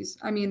opportunities.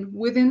 I mean,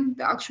 within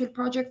the actual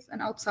project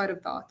and outside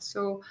of that.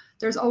 So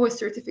there's always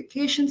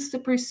certifications to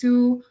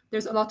pursue.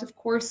 There's a lot of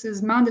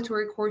courses,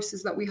 mandatory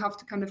courses that we have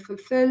to kind of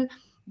fulfill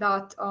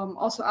that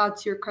also add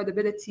to your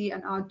credibility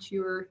and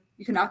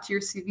you can add to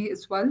your CV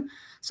as well.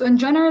 So in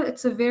general,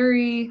 it's a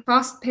very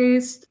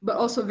fast-paced but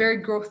also very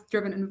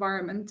growth-driven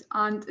environment.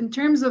 And in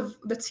terms of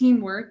the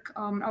teamwork,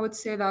 I would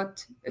say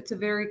that it's a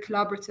very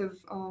collaborative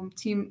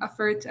team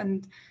effort,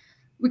 and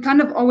we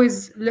kind of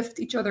always lift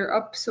each other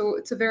up. So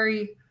it's a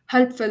very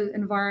helpful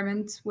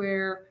environment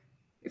where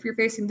if you're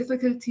facing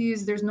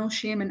difficulties, there's no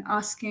shame in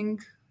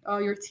asking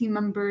your team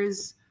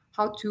members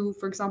how to,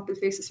 for example,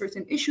 face a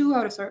certain issue,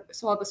 how to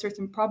solve a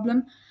certain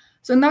problem.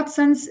 So in that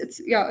sense, it's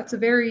a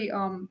very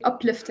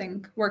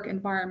uplifting work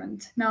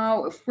environment.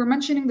 Now, if we're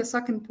mentioning the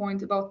second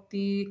point about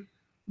the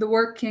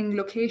working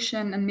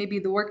location and maybe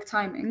the work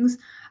timings,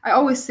 I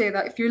always say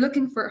that if you're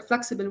looking for a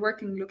flexible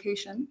working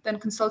location, then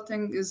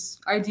consulting is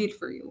ideal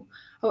for you.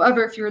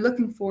 However, if you're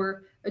looking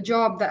for a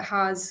job that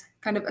has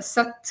kind of a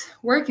set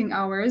working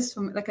hours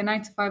from like a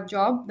 9 to 5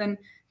 job, then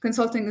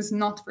consulting is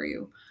not for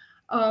you.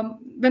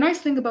 The nice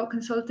thing about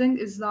consulting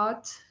is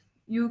that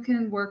you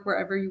can work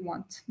wherever you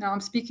want. Now,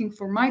 I'm speaking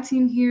for my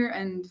team here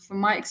and from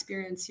my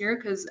experience here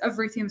because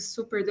every team is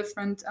super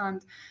different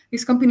and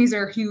these companies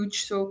are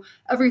huge, so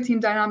every team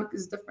dynamic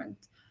is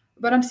different.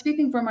 But I'm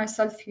speaking for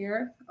myself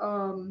here.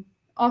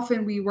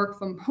 Often we work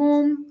from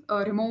home,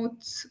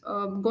 remote,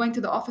 going to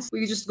the office.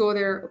 We just go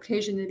there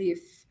occasionally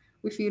if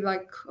we feel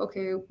like,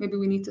 okay, maybe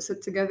we need to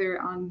sit together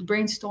and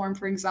brainstorm,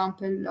 for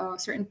example,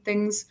 certain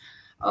things.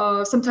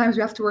 Sometimes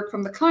we have to work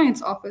from the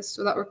client's office,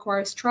 so that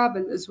requires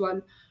travel as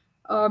well.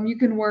 You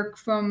can work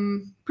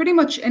from pretty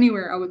much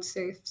anywhere, I would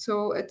say.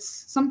 So it's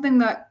something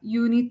that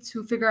you need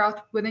to figure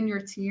out within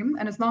your team.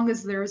 And as long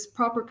as there's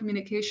proper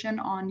communication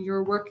on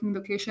your working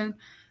location,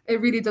 it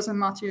really doesn't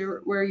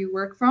matter where you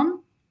work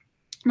from.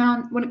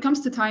 Now, when it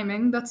comes to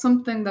timing, that's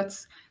something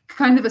that's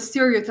kind of a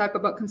stereotype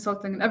about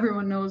consulting, and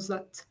everyone knows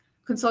that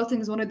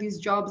consulting is one of these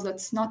jobs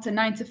that's not a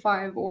 9 to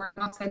 5 or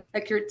not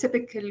like your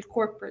typical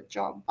corporate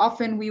job.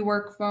 Often we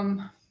work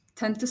from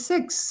 10 to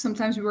 6,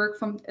 sometimes we work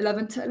from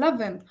 11 to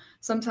 11,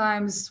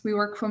 sometimes we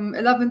work from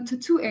 11 to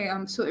 2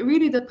 a.m. So it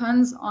really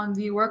depends on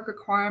the work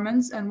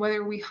requirements and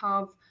whether we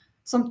have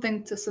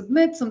something to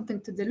submit,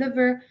 something to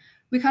deliver.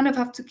 We kind of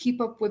have to keep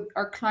up with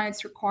our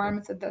clients'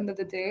 requirements at the end of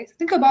the day.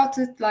 Think about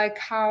it like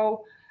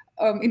how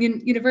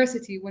in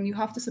university, when you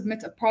have to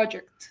submit a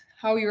project,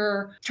 how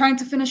you're trying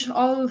to finish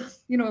all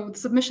the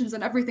submissions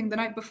and everything the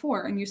night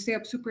before, and you stay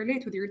up super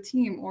late with your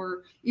team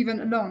or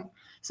even alone.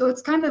 So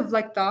it's kind of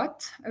like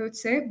that, I would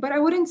say, but I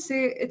wouldn't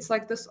say it's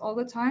like this all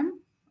the time.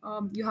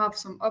 You have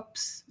some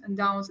ups and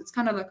downs. It's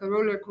kind of like a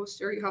roller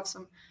coaster. You have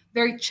some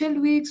very chill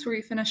weeks where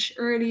you finish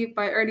early.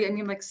 By early, I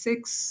mean like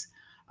 6.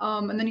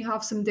 And then you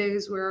have some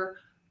days where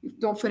you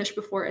don't finish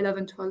before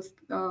 11, 12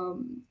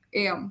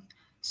 a.m.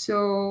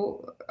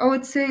 So I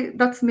would say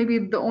that's maybe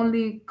the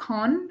only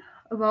con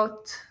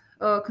about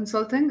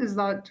consulting is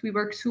that we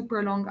work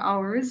super long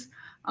hours,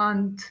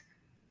 and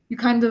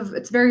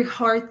it's very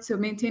hard to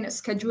maintain a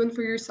schedule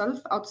for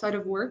yourself outside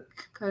of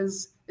work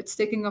because it's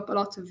taking up a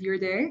lot of your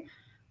day.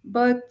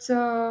 But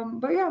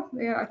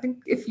yeah, I think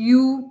if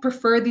you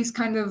prefer these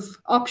kind of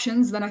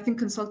options, then I think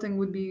consulting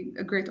would be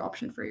a great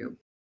option for you.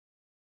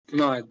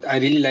 No, I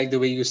really like the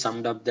way you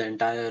summed up the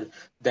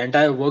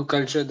entire work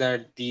culture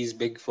that these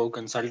big four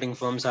consulting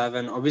firms have,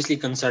 and obviously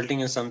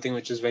consulting is something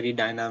which is very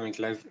dynamic,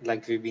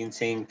 like we've been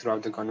saying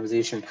throughout the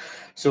conversation.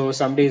 So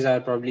some days are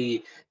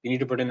probably you need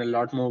to put in a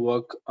lot more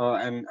work,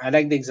 and I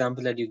like the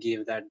example that you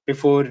gave that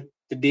before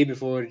the day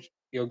before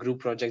your group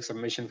project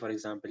submission, for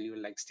example, you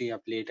will like stay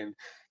up late and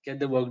get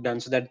the work done.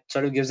 So that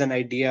sort of gives an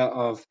idea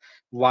of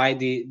why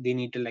they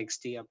need to like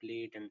stay up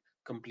late and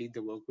complete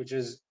the work,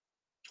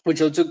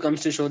 which also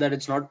comes to show that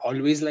it's not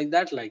always like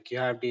that. Like you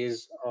have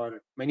days,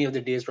 or many of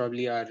the days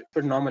probably are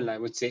super normal, I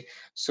would say.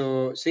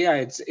 So yeah,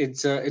 it's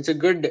a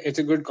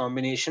good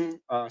combination.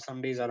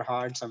 Some days are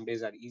hard, some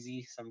days are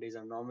easy, some days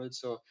are normal,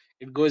 so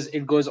it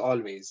goes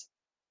always.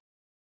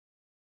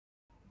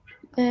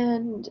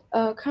 And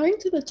coming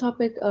to the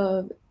topic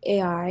of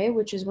AI,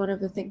 which is one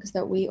of the things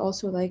that we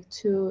also like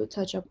to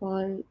touch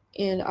upon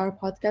in our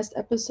podcast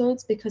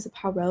episodes because of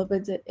how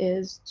relevant it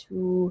is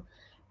to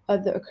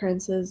other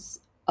occurrences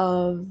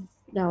of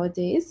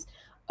nowadays.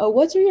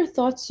 What are your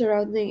thoughts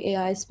surrounding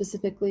AI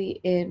specifically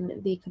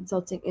in the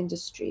consulting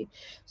industry?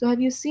 So,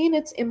 have you seen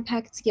its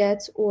impact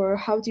yet, or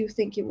how do you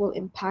think it will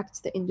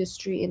impact the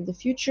industry in the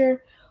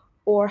future?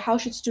 Or how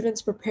should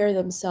students prepare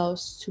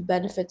themselves to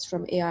benefit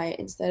from AI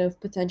instead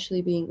of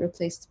potentially being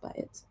replaced by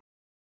it?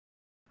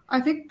 I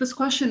think this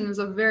question is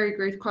a very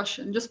great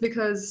question, just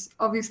because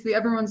obviously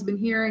everyone's been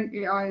hearing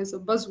AI as a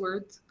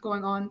buzzword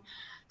going on.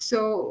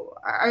 So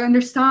I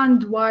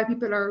understand why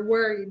people are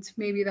worried,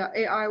 maybe that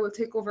AI will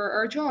take over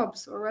our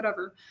jobs or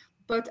whatever.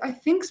 But I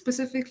think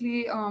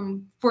specifically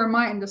for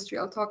my industry,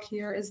 I'll talk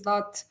here, is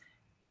that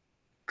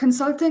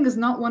consulting is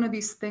not one of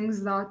these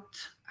things that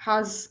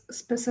has a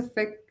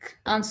specific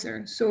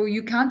answer. So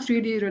you can't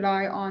really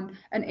rely on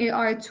an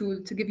AI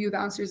tool to give you the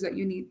answers that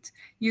you need.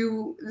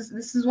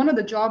 This is one of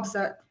the jobs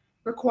that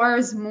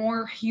requires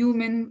more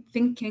human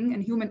thinking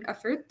and human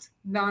effort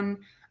than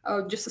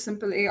just a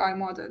simple AI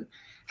model.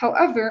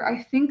 However,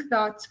 I think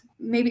that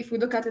maybe if we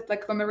look at it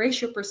like from a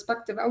ratio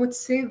perspective, I would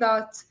say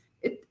that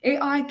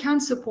AI can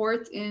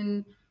support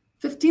in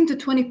 15 to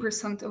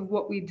 20% of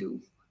what we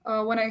do.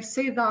 When I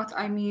say that,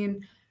 I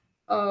mean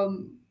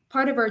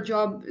part of our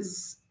job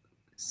is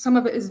some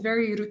of it is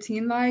very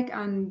routine like,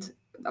 and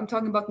I'm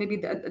talking about maybe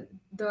the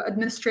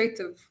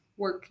administrative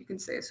work, you can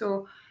say.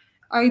 So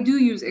I do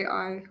use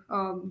AI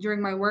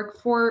during my work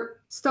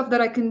for stuff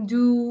that I can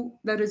do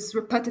that is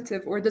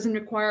repetitive or doesn't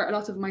require a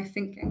lot of my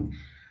thinking.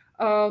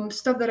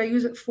 Stuff that I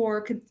use it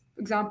for could,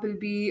 example,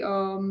 be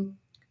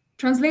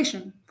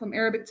translation from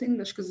Arabic to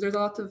English, because there's a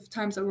lot of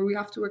times where we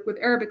have to work with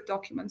Arabic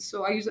documents.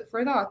 So I use it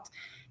for that.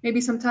 Maybe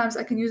sometimes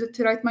I can use it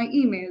to write my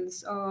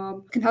emails.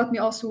 It can help me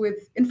also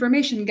with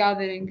information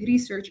gathering,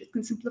 research. It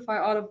can simplify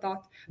all of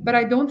that. But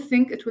I don't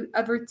think it will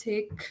ever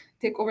take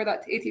over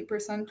that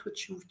 80%,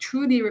 which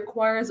truly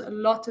requires a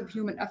lot of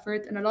human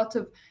effort and a lot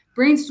of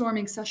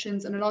brainstorming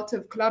sessions and a lot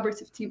of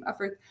collaborative team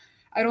effort.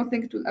 I don't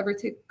think it will ever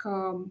take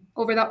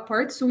over that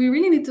part. So we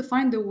really need to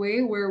find a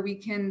way where we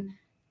can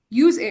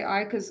use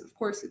AI, because of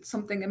course it's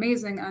something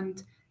amazing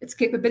and its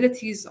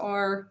capabilities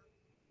are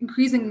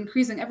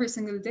increasing every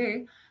single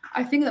day.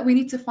 I think that we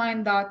need to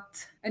find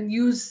that and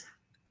use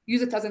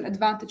it as an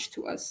advantage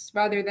to us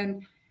rather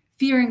than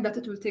fearing that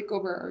it will take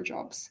over our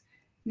jobs.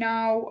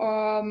 Now,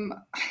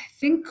 I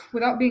think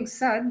without being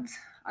said,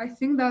 I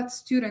think that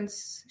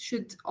students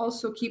should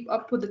also keep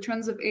up with the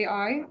trends of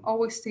AI,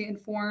 always stay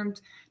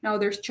informed. Now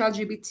there's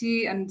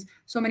ChatGPT and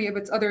so many of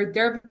its other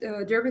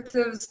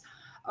derivatives.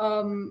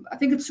 I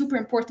think it's super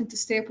important to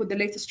stay up with the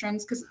latest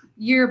trends because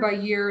year by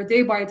year,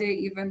 day by day,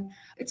 even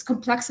its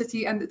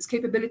complexity and its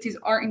capabilities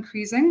are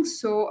increasing.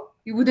 So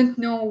you wouldn't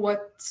know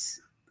what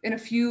in a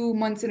few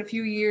months, in a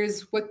few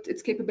years, what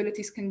its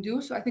capabilities can do.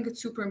 So I think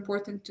it's super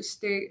important to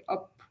stay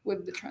up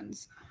with the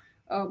trends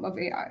of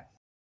AI.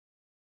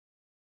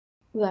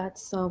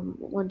 That's some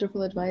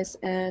wonderful advice,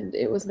 and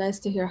it was nice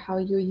to hear how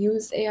you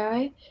use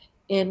AI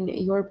in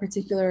your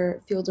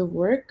particular field of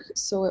work.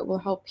 So it will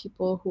help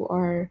people who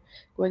are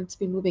going to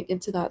be moving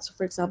into that. So,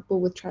 for example,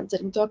 with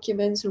translating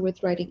documents or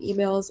with writing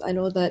emails, I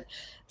know that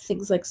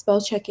things like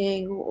spell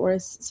checking or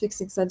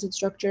fixing sentence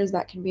structures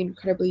that can be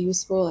incredibly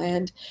useful.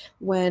 And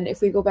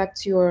if we go back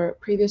to your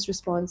previous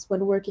response,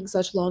 when working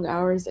such long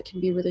hours, that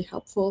can be really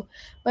helpful.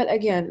 But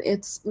again,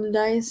 it's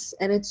nice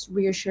and it's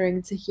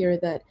reassuring to hear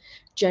that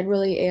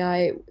generally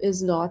AI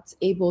is not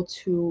able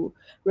to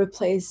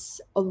replace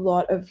a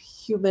lot of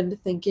human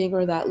thinking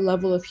or that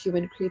level of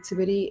human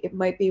creativity. It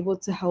might be able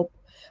to help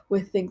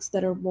with things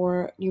that are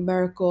more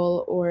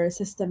numerical or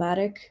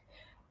systematic,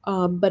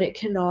 but it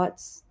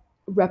cannot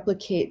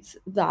replicate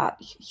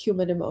that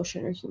human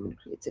emotion or human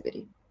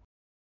creativity.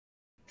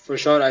 For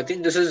sure, I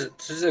think this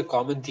is a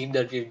common theme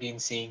that we've been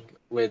seeing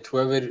with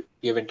whoever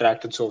we have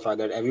interacted so far.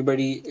 That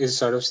everybody is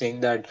sort of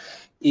saying that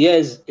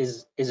AI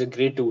is a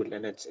great tool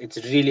and it's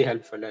really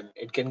helpful and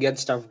it can get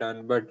stuff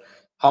done. But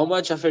how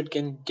much of it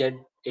can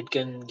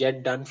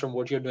get done from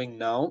what you're doing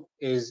now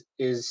is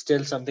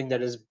still something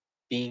that is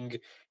being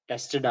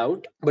tested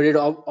out. But it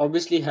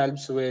obviously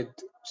helps with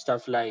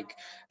stuff like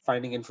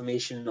finding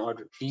information or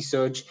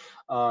research,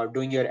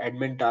 doing your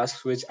admin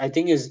tasks, which I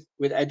think is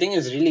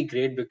really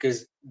great,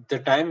 because the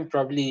time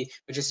probably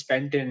which is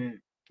spent in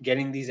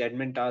getting these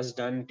admin tasks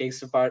done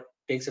takes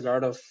a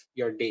lot of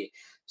your day.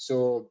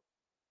 So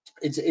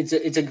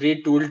it's a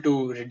great tool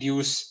to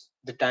reduce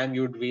the time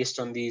you'd waste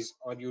on these,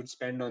 or you'd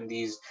spend on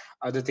these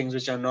other things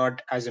which are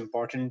not as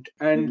important.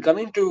 And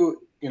coming to,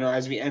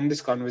 as we end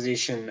this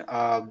conversation,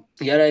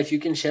 Yara, if you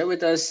can share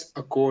with us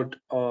a quote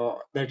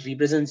that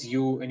represents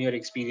you and your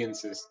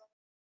experiences.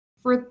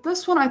 For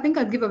this one, I think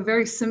I'd give a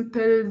very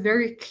simple,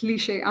 very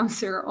cliche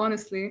answer,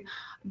 honestly.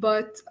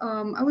 But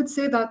I would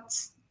say that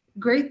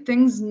great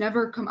things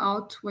never come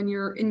out when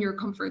you're in your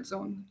comfort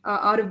zone,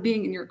 out of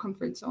being in your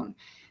comfort zone.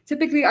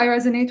 Typically, I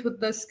resonate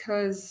with this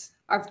because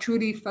I've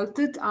truly felt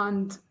it,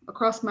 and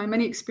across my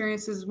many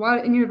experiences while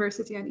in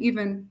university and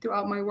even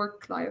throughout my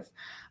work life,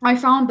 I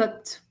found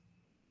that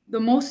the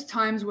most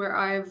times where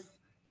I've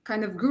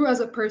kind of grew as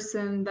a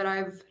person, that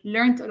I've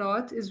learned a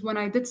lot, is when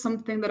I did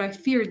something that I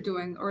feared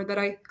doing, or that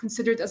I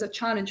considered as a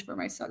challenge for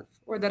myself,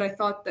 or that I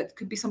thought that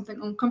could be something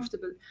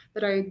uncomfortable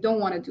that I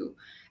don't want to do.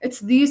 It's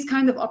these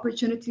kind of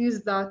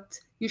opportunities that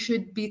you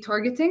should be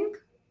targeting,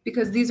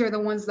 because these are the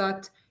ones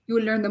that you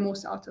will learn the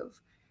most out of.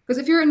 Because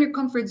if you're in your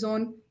comfort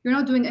zone, you're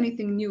not doing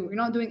anything new.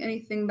 You're not doing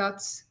anything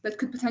that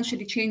could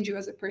potentially change you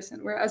as a person.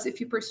 Whereas if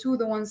you pursue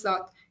the ones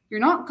that you're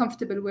not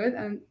comfortable with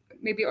and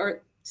maybe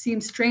are seem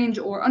strange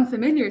or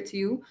unfamiliar to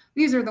you,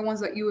 these are the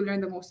ones that you will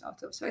learn the most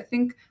out of. So I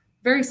think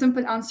very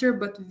simple answer,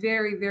 but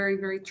very, very,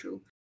 very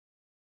true.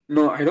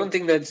 No, I don't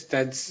think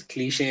that's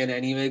cliche in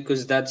any way,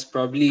 because that's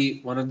probably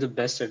one of the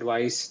best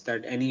advice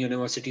that any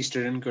university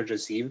student could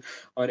receive,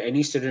 or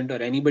any student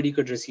or anybody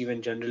could receive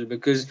in general,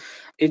 because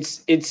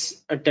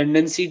it's a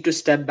tendency to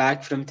step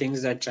back from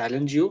things that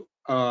challenge you.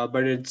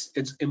 But it's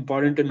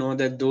important to know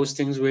that those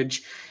things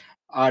which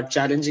are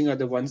challenging are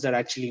the ones that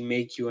actually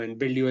make you and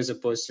build you as a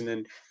person.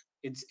 And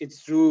it's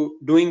through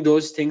doing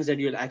those things that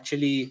you'll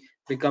actually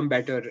become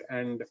better,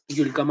 and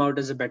you'll come out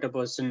as a better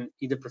person,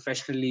 either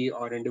professionally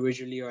or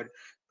individually, or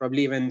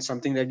probably even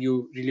something that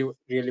you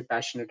really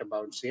passionate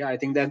about. So yeah, I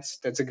think that's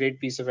a great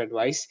piece of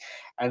advice.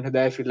 And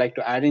Huda, if you'd like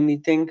to add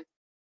anything.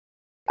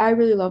 I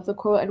really love the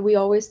quote, and we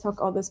always talk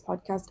on this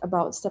podcast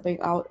about stepping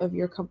out of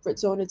your comfort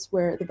zone. It's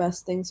where the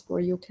best things for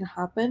you can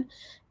happen.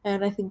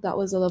 And I think that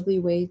was a lovely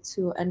way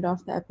to end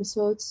off the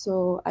episode.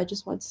 So I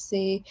just want to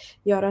say,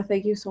 Yara,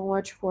 thank you so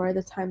much for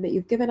the time that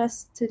you've given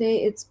us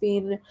today. It's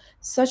been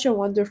such a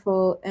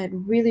wonderful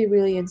and really,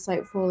 really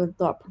insightful and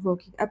thought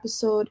provoking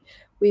episode.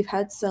 We've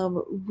had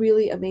some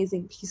really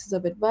amazing pieces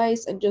of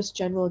advice and just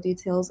general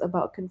details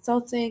about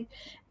consulting,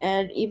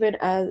 and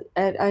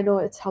I know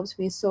it's helped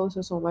me so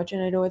much,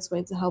 and I know it's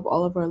going to help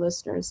all of our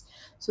listeners.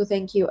 So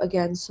thank you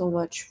again so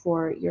much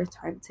for your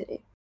time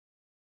today.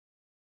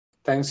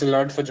 Thanks a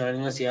lot for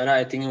joining us, Yara.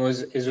 I think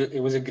it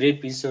was a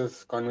great piece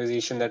of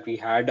conversation that we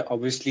had.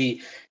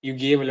 Obviously, you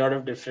gave a lot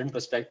of different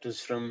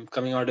perspectives, from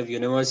coming out of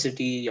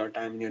university, your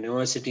time in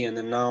university, and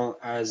then now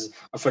as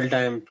a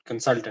full-time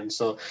consultant.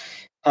 So,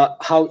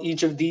 how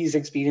each of these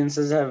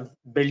experiences have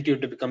built you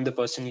to become the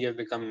person you have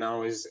become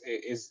now is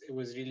it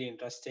was really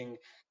interesting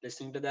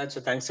listening to that. So,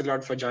 thanks a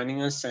lot for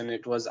joining us, and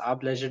it was our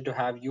pleasure to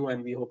have you.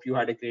 And we hope you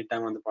had a great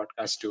time on the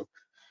podcast too.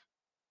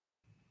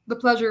 The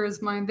pleasure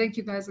is mine. Thank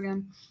you guys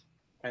again.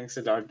 Thanks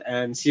a lot,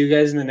 and see you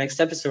guys in the next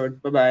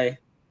episode. Bye bye.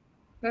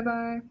 Bye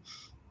bye.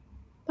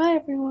 Bye,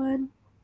 everyone.